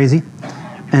like crazy.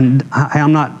 And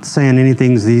I'm not saying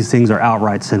these things are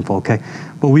outright sinful, okay?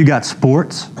 But we've got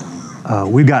sports,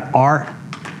 we've got art,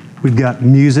 we've got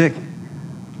music,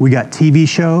 we got TV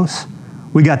shows,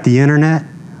 we got the internet.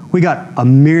 We got a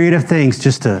myriad of things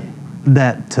just to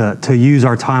use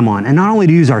our time on. And not only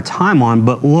to use our time on,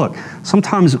 but look,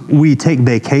 sometimes we take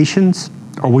vacations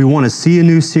or we want to see a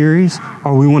new series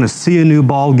or we want to see a new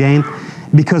ball game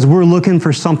because we're looking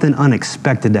for something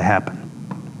unexpected to happen.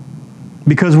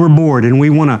 Because we're bored and we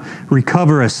want to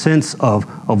recover a sense of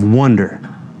wonder.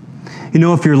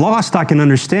 If you're lost, I can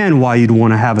understand why you'd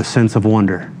want to have a sense of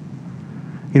wonder.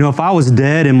 If I was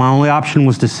dead and my only option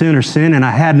was to sin and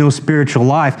I had no spiritual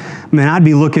life, man, I'd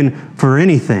be looking for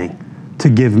anything to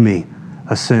give me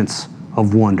a sense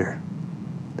of wonder.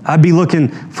 I'd be looking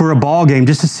for a ball game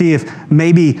just to see if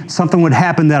maybe something would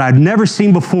happen that I'd never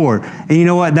seen before. And you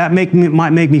know what? That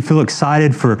might make me feel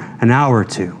excited for an hour or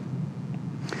two.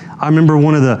 I remember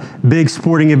one of the big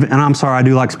sporting events, and I'm sorry, I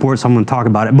do like sports, so I'm going to talk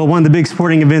about it. But one of the big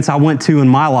sporting events I went to in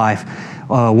my life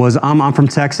was, I'm from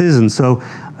Texas, and so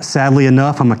sadly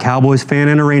enough, I'm a Cowboys fan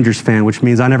and a Rangers fan, which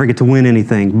means I never get to win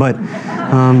anything. But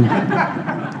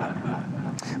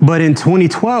in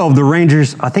 2012, the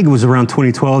Rangers, I think it was around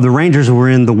 2012, the Rangers were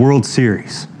in the World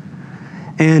Series.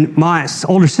 And my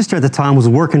older sister at the time was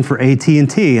working for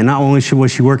AT&T, and not only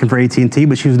was she working for AT&T,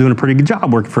 but she was doing a pretty good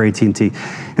job working for AT&T.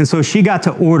 And so she got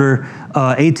to order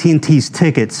AT&T's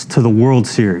tickets to the World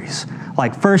Series,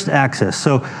 like first access.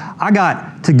 So I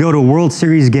got to go to a World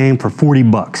Series game for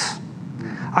 $40.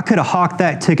 I could have hawked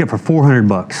that ticket for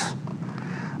 $400.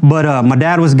 But my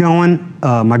dad was going,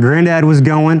 my granddad was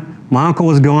going, my uncle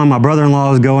was going, my brother-in-law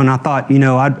was going. I thought, you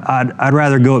know, I'd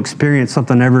rather go experience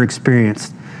something I never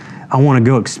experienced. I want to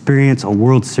go experience a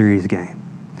World Series game.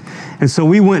 And so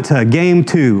we went to game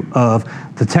 2 of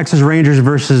the Texas Rangers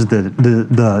versus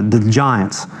the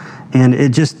Giants. And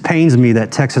it just pains me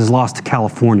that Texas lost to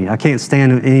California. I can't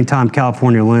stand it anytime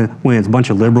California wins, a bunch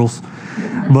of liberals.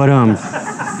 But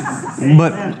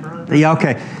yeah,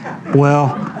 okay.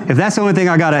 Well, if that's the only thing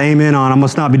I got to amen on, I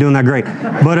must not be doing that great.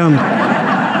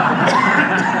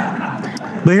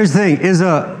 But here's the thing, is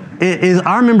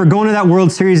I remember going to that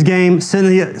World Series game,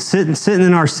 sitting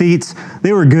in our seats.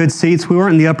 They were good seats. We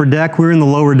weren't in the upper deck. We were in the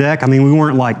lower deck. I mean, we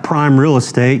weren't like prime real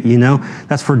estate, you know.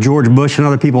 That's for George Bush and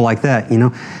other people like that, you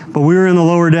know. But we were in the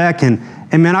lower deck, and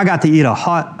man, I got to eat a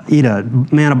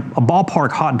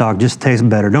ballpark hot dog just tastes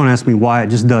better. Don't ask me why, it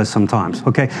just does sometimes,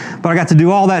 okay? But I got to do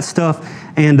all that stuff,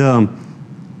 and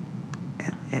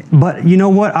but you know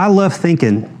what? I left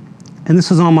thinking, and this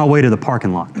was on my way to the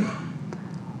parking lot.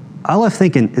 I left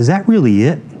thinking, is that really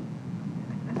it?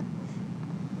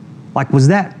 Like, is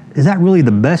that really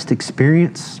the best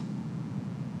experience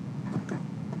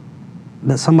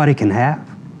that somebody can have?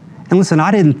 And listen,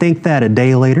 I didn't think that a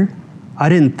day later. I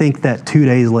didn't think that 2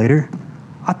 days later.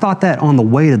 I thought that on the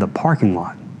way to the parking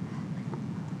lot.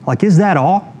 Like, is that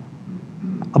all?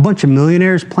 A bunch of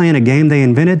millionaires playing a game they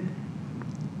invented?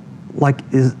 Like,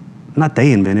 not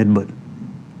they invented, but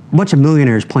a bunch of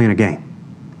millionaires playing a game.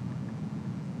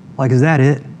 Like, is that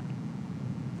it?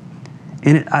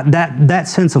 And that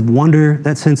sense of wonder,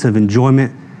 that sense of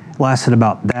enjoyment lasted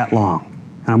about that long.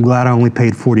 And I'm glad I only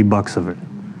paid $40 of it,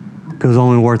 because it was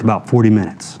only worth about 40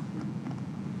 minutes.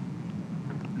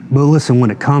 But listen, when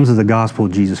it comes to the gospel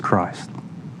of Jesus Christ,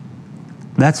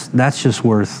 that's just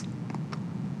worth,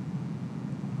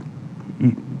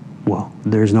 well,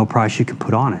 there's no price you can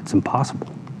put on it. It's impossible.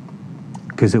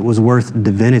 Because it was worth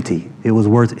divinity. It was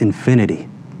worth infinity.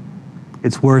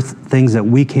 It's worth things that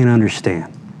we can't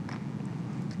understand.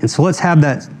 And so let's have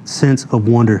that sense of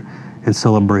wonder and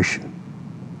celebration.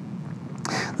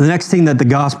 The next thing that the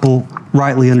gospel,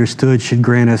 rightly understood, should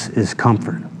grant us is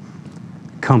comfort.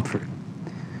 Comfort.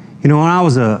 You know, when I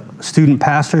was a student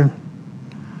pastor,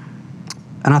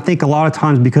 and I think a lot of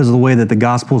times because of the way that the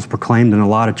gospel is proclaimed in a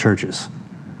lot of churches,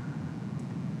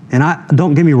 and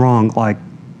don't get me wrong, like,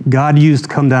 God used to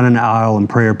come down an aisle and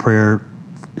pray a prayer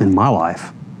in my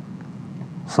life.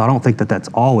 So I don't think that that's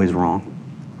always wrong.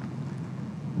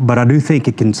 But I do think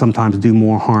it can sometimes do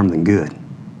more harm than good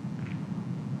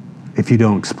if you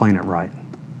don't explain it right.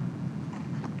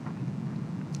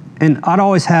 And I'd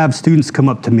always have students come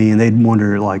up to me and they'd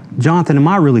wonder, like, Jonathan, am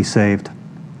I really saved?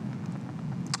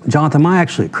 Jonathan, am I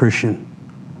actually a Christian?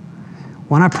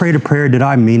 When I prayed a prayer, did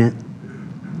I mean it?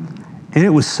 And it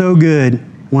was so good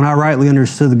when I rightly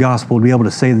understood the gospel to be able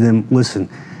to say to them, listen,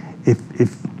 if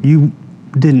you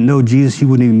didn't know Jesus, you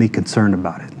wouldn't even be concerned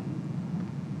about it.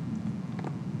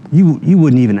 You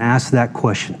wouldn't even ask that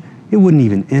question. It wouldn't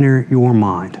even enter your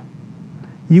mind.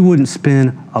 You wouldn't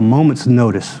spend a moment's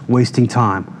notice wasting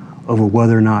time over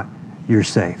whether or not you're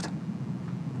saved.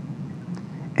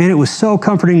 And it was so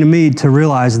comforting to me to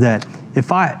realize that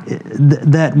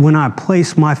that when I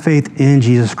placed my faith in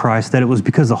Jesus Christ, that it was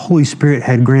because the Holy Spirit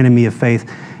had granted me a faith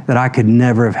that I could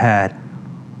never have had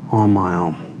on my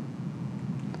own.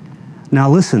 Now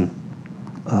listen,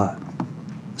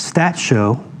 stats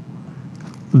show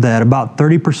that about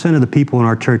 30% of the people in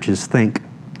our churches think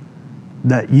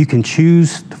that you can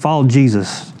choose to follow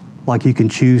Jesus like you can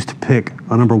choose to pick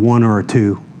a number 1 or a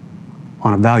 2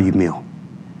 on a value meal.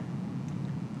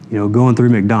 You know, going through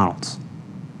McDonald's.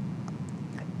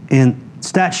 And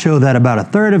stats show that about a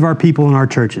third of our people in our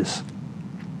churches,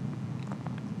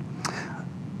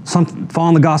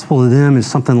 following the gospel to them is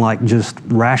something like just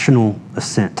rational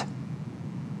assent.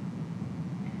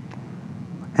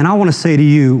 And I want to say to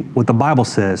you what the Bible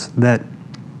says, that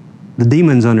the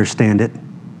demons understand it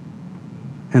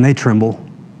and they tremble,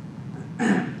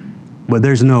 but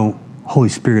there's no Holy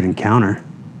Spirit encounter.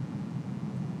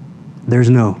 There's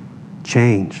no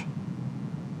change.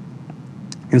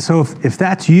 And so if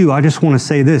that's you, I just want to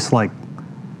say this, like,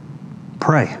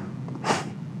 pray.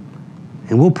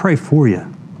 And we'll pray for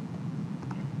you,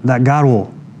 that God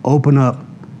will open up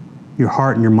your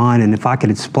heart and your mind. And if I could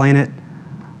explain it,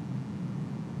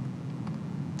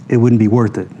 it wouldn't be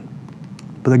worth it.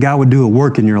 but that God would do a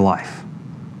work in your life.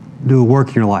 Do a work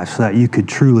in your life so that you could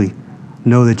truly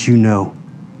know that you know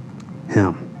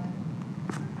him.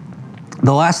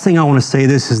 The last thing I want to say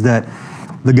this is that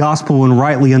the gospel, when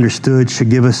rightly understood, should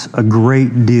give us a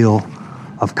great deal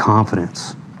of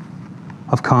confidence.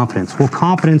 Of confidence. Well,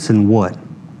 confidence in what?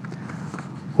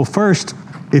 Well, first,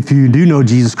 if you do know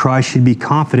Jesus Christ, you should be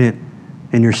confident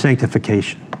in your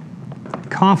sanctification.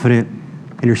 Confident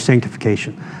in your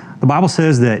sanctification. The Bible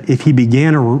says that if he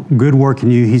began a good work in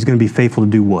you, he's going to be faithful to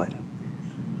do what?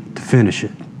 To finish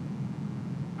it.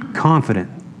 Confident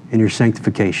in your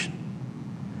sanctification.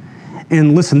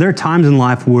 And listen, there are times in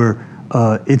life where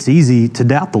it's easy to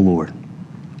doubt the Lord.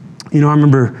 You know, I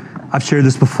remember, I've shared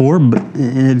this before, but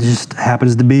it just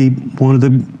happens to be one of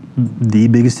the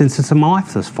biggest instances of my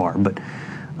life thus far. But,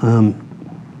 but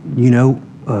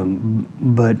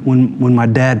when my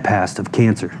dad passed of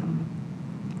cancer,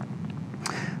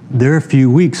 there are a few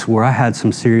weeks where I had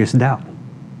some serious doubt.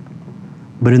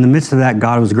 But in the midst of that,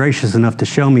 God was gracious enough to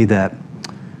show me that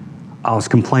I was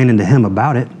complaining to him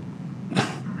about it.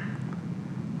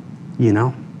 You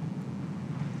know?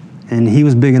 And he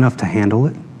was big enough to handle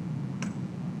it.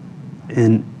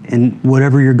 And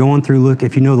whatever you're going through, look,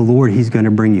 if you know the Lord, he's going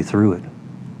to bring you through it.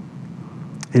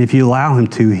 And if you allow him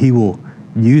to, he will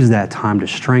use that time to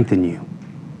strengthen you,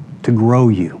 to grow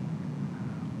you.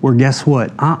 Where guess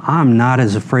what? I'm not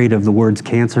as afraid of the words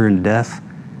cancer and death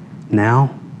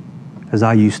now as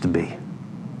I used to be.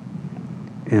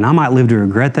 And I might live to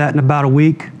regret that in about a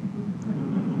week.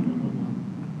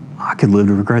 I could live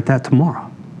to regret that tomorrow.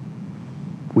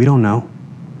 We don't know.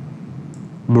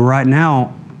 But right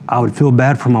now, I would feel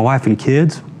bad for my wife and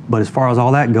kids, but as far as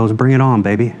all that goes, bring it on,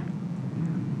 baby.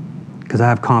 Because I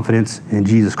have confidence in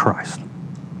Jesus Christ.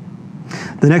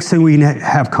 The next thing we need to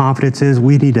have confidence is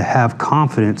we need to have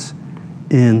confidence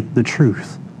in the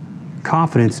truth.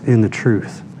 Confidence in the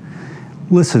truth.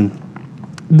 Listen,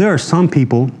 there are some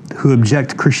people who object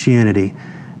to Christianity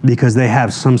because they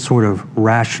have some sort of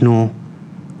rational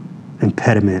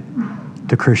impediment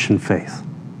to Christian faith.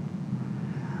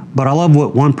 But I love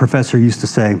what one professor used to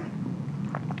say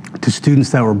to students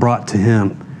that were brought to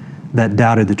him that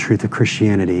doubted the truth of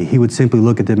Christianity. He would simply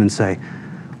look at them and say,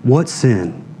 "What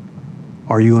sin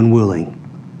are you unwilling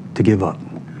to give up?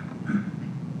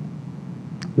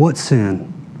 What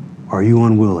sin are you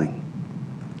unwilling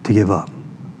to give up?"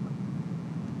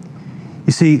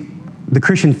 You see, the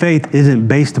Christian faith isn't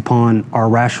based upon our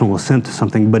rational assent to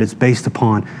something, but it's based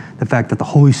upon the fact that the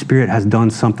Holy Spirit has done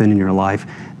something in your life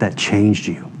that changed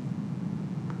you.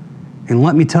 And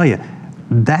let me tell you,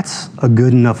 that's a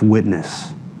good enough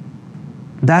witness.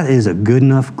 That is a good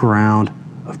enough ground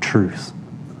of truth.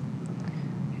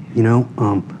 You know,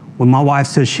 when my wife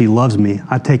says she loves me,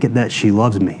 I take it that she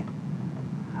loves me.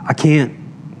 I can't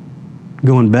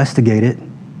go investigate it.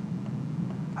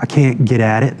 I can't get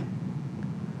at it.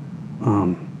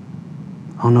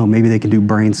 I don't know, maybe they can do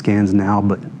brain scans now,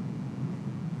 but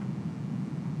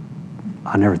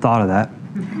I never thought of that.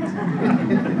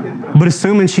 But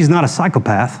assuming she's not a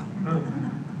psychopath,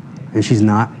 and she's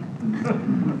not,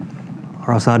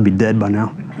 or else I'd be dead by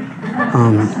now.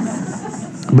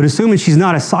 But assuming she's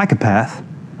not a psychopath,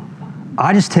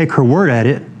 I just take her word at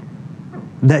it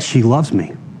that she loves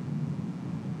me.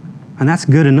 And that's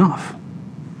good enough.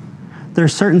 There are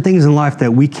certain things in life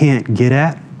that we can't get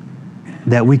at,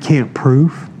 that we can't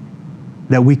prove,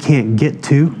 that we can't get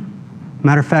to.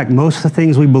 Matter of fact, most of the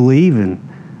things we believe, and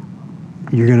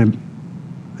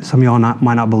some of y'all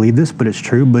might not believe this, but it's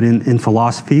true, but in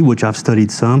philosophy, which I've studied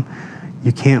some,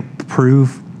 you can't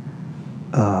prove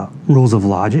rules of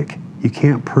logic. You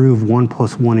can't prove 1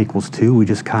 + 1 = 2. We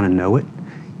just kind of know it.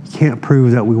 You can't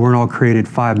prove that we weren't all created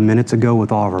 5 minutes ago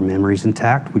with all of our memories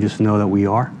intact. We just know that we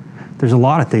are. There's a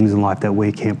lot of things in life that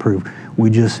we can't prove. We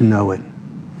just know it.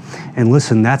 And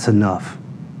listen, that's enough.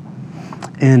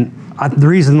 And the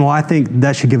reason why I think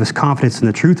that should give us confidence in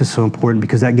the truth is so important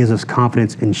because that gives us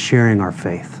confidence in sharing our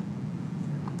faith.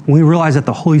 When we realize that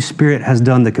the Holy Spirit has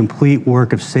done the complete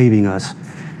work of saving us,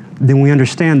 then we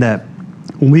understand that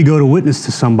when we go to witness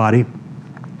to somebody,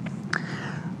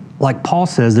 like Paul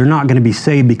says, they're not going to be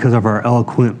saved because of our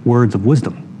eloquent words of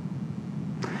wisdom.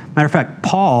 Matter of fact,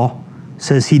 Paul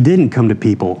says he didn't come to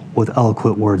people with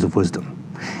eloquent words of wisdom.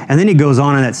 And then he goes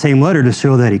on in that same letter to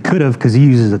show that he could have, because he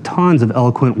uses tons of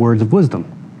eloquent words of wisdom.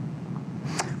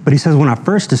 But he says, when I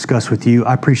first discussed with you,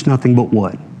 I preached nothing but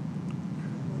what?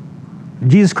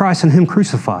 Jesus Christ and him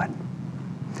crucified.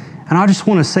 And I just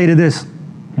want to say to this,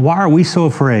 why are we so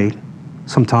afraid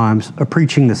sometimes of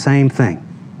preaching the same thing?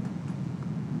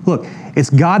 Look, it's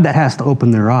God that has to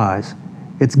open their eyes.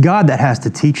 It's God that has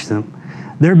to teach them.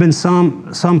 There have been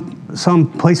some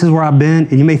some places where I've been,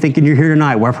 and you may think you're here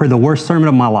tonight where I've heard the worst sermon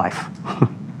of my life.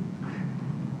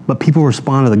 But people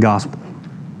respond to the gospel.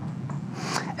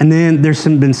 And then there's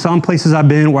been some places I've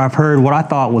been where I've heard what I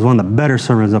thought was one of the better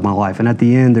sermons of my life, and at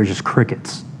the end, there's just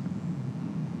crickets.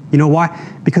 You know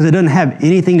why? Because it doesn't have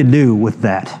anything to do with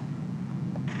that.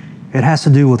 It has to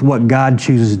do with what God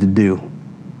chooses to do.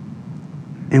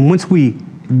 And once we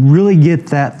really get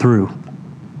that through,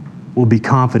 we'll be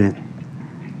confident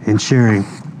in sharing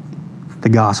the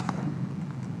gospel.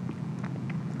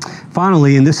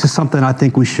 Finally, and this is something I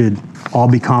think we should all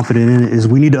be confident in, is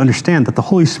we need to understand that the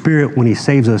Holy Spirit, when he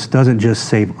saves us, doesn't just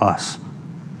save us.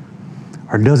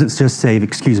 Or doesn't just save,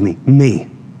 me,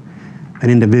 an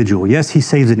individual. Yes, he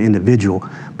saves an individual,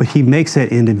 but he makes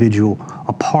that individual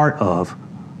a part of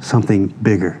something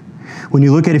bigger. When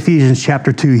you look at Ephesians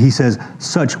chapter 2, he says,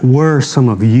 such were some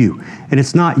of you. And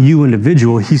it's not you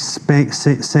individual, he's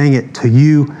saying it to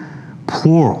you,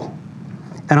 plural.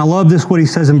 And I love this, what he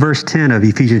says in verse 10 of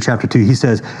Ephesians chapter 2. He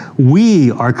says,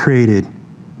 we are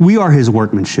his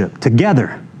workmanship,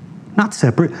 together, not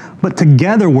separate, but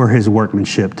together we're his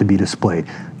workmanship to be displayed.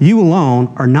 You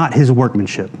alone are not his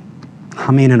workmanship.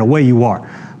 I mean, in a way you are.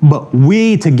 But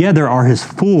we together are his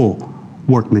full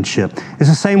workmanship. It's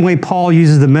the same way Paul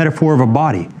uses the metaphor of a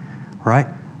body, right?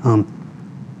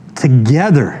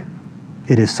 Together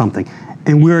it is something.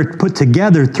 And we're put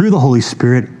together through the Holy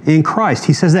Spirit in Christ.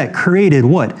 He says that created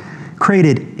what?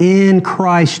 Created in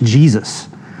Christ Jesus.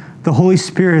 The Holy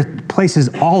Spirit places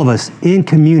all of us in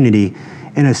community,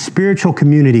 in a spiritual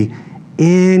community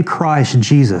in Christ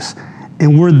Jesus.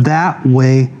 And we're that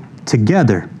way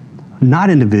together, not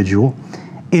individual.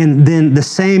 And then the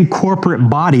same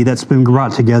corporate body that's been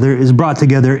brought together is brought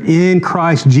together in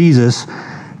Christ Jesus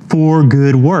for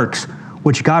good works,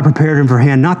 which God prepared him for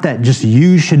hand. Not that just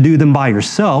you should do them by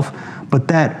yourself, but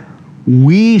that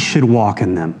we should walk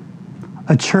in them.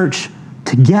 A church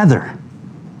together.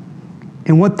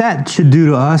 And what that should do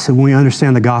to us, and when we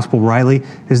understand the gospel rightly,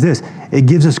 is this. It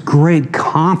gives us great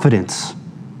confidence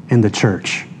in the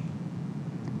church.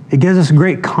 It gives us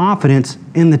great confidence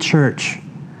in the church.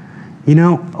 You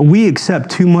know, we accept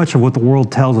too much of what the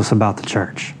world tells us about the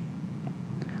church.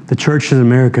 The church in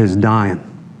America is dying.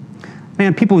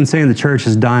 Man, people have been saying the church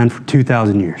is dying for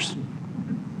 2,000 years.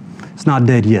 It's not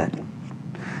dead yet.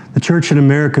 The church in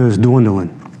America is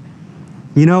dwindling.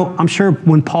 You know, I'm sure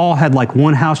when Paul had like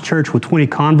one house church with 20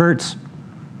 converts,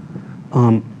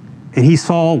 and he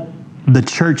saw the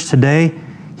church today,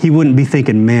 he wouldn't be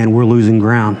thinking, man, we're losing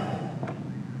ground.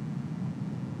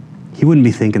 He wouldn't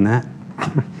be thinking that.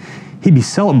 He'd be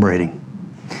celebrating.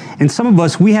 And some of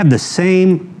us, we have the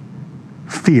same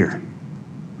fear.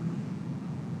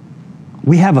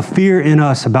 We have a fear in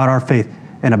us about our faith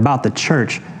and about the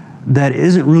church that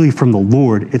isn't really from the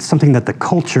Lord. It's something that the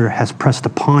culture has pressed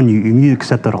upon you, and you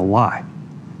accept it a lie.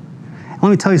 Let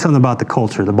me tell you something about the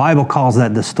culture. The Bible calls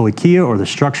that the stoicheia, or the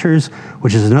structures,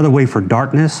 which is another way for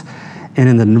darkness. And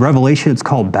in the Revelation, it's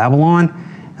called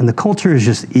Babylon. And the culture is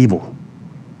just evil,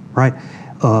 right?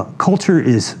 Culture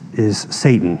is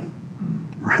Satan.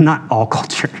 Not all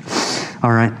culture,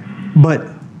 all right? But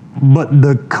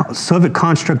the Soviet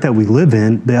construct that we live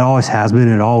in, that always has been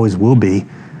and it always will be,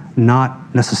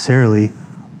 not necessarily,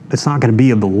 it's not going to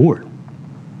be of the Lord,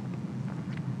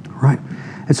 right?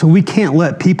 And so we can't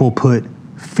let people put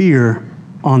fear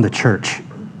on the church.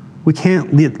 We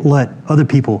can't let other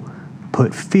people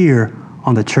put fear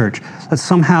on the church, that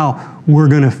somehow we're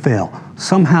going to fail,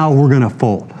 somehow we're going to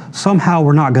fold, somehow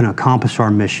we're not going to accomplish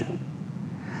our mission.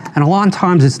 And a lot of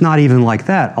times it's not even like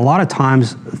that. A lot of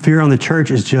times fear on the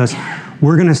church is just,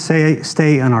 we're going to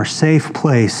stay in our safe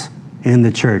place in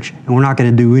the church, and we're not going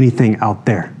to do anything out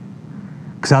there.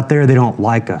 Because out there they don't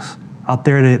like us. Out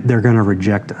there they're going to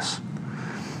reject us.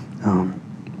 You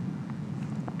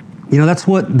know, that's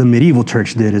what the medieval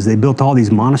church did, is they built all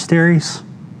these monasteries.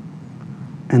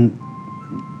 And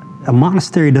a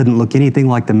monastery doesn't look anything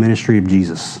like the ministry of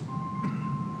Jesus.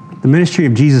 The ministry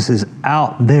of Jesus is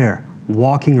out there,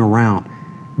 walking around,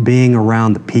 being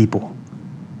around the people.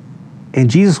 And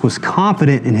Jesus was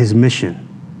confident in his mission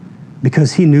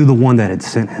because he knew the one that had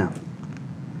sent him.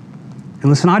 And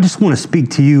listen, I just want to speak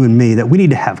to you and me that we need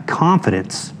to have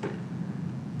confidence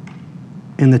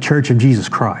in the church of Jesus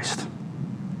Christ.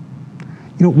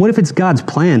 You know, what if it's God's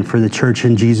plan for the church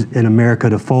in America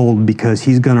to fold because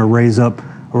he's going to raise up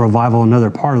a revival in another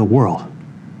part of the world?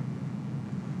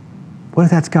 What if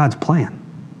that's God's plan?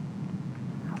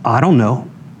 I don't know.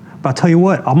 But I'll tell you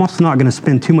what, I'm also not going to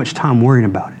spend too much time worrying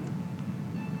about it.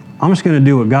 I'm just going to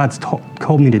do what God's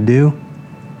told me to do.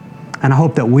 And I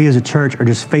hope that we as a church are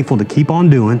just faithful to keep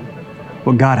on doing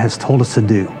what God has told us to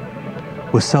do,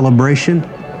 with celebration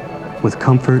with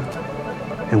comfort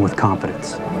and with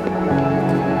confidence.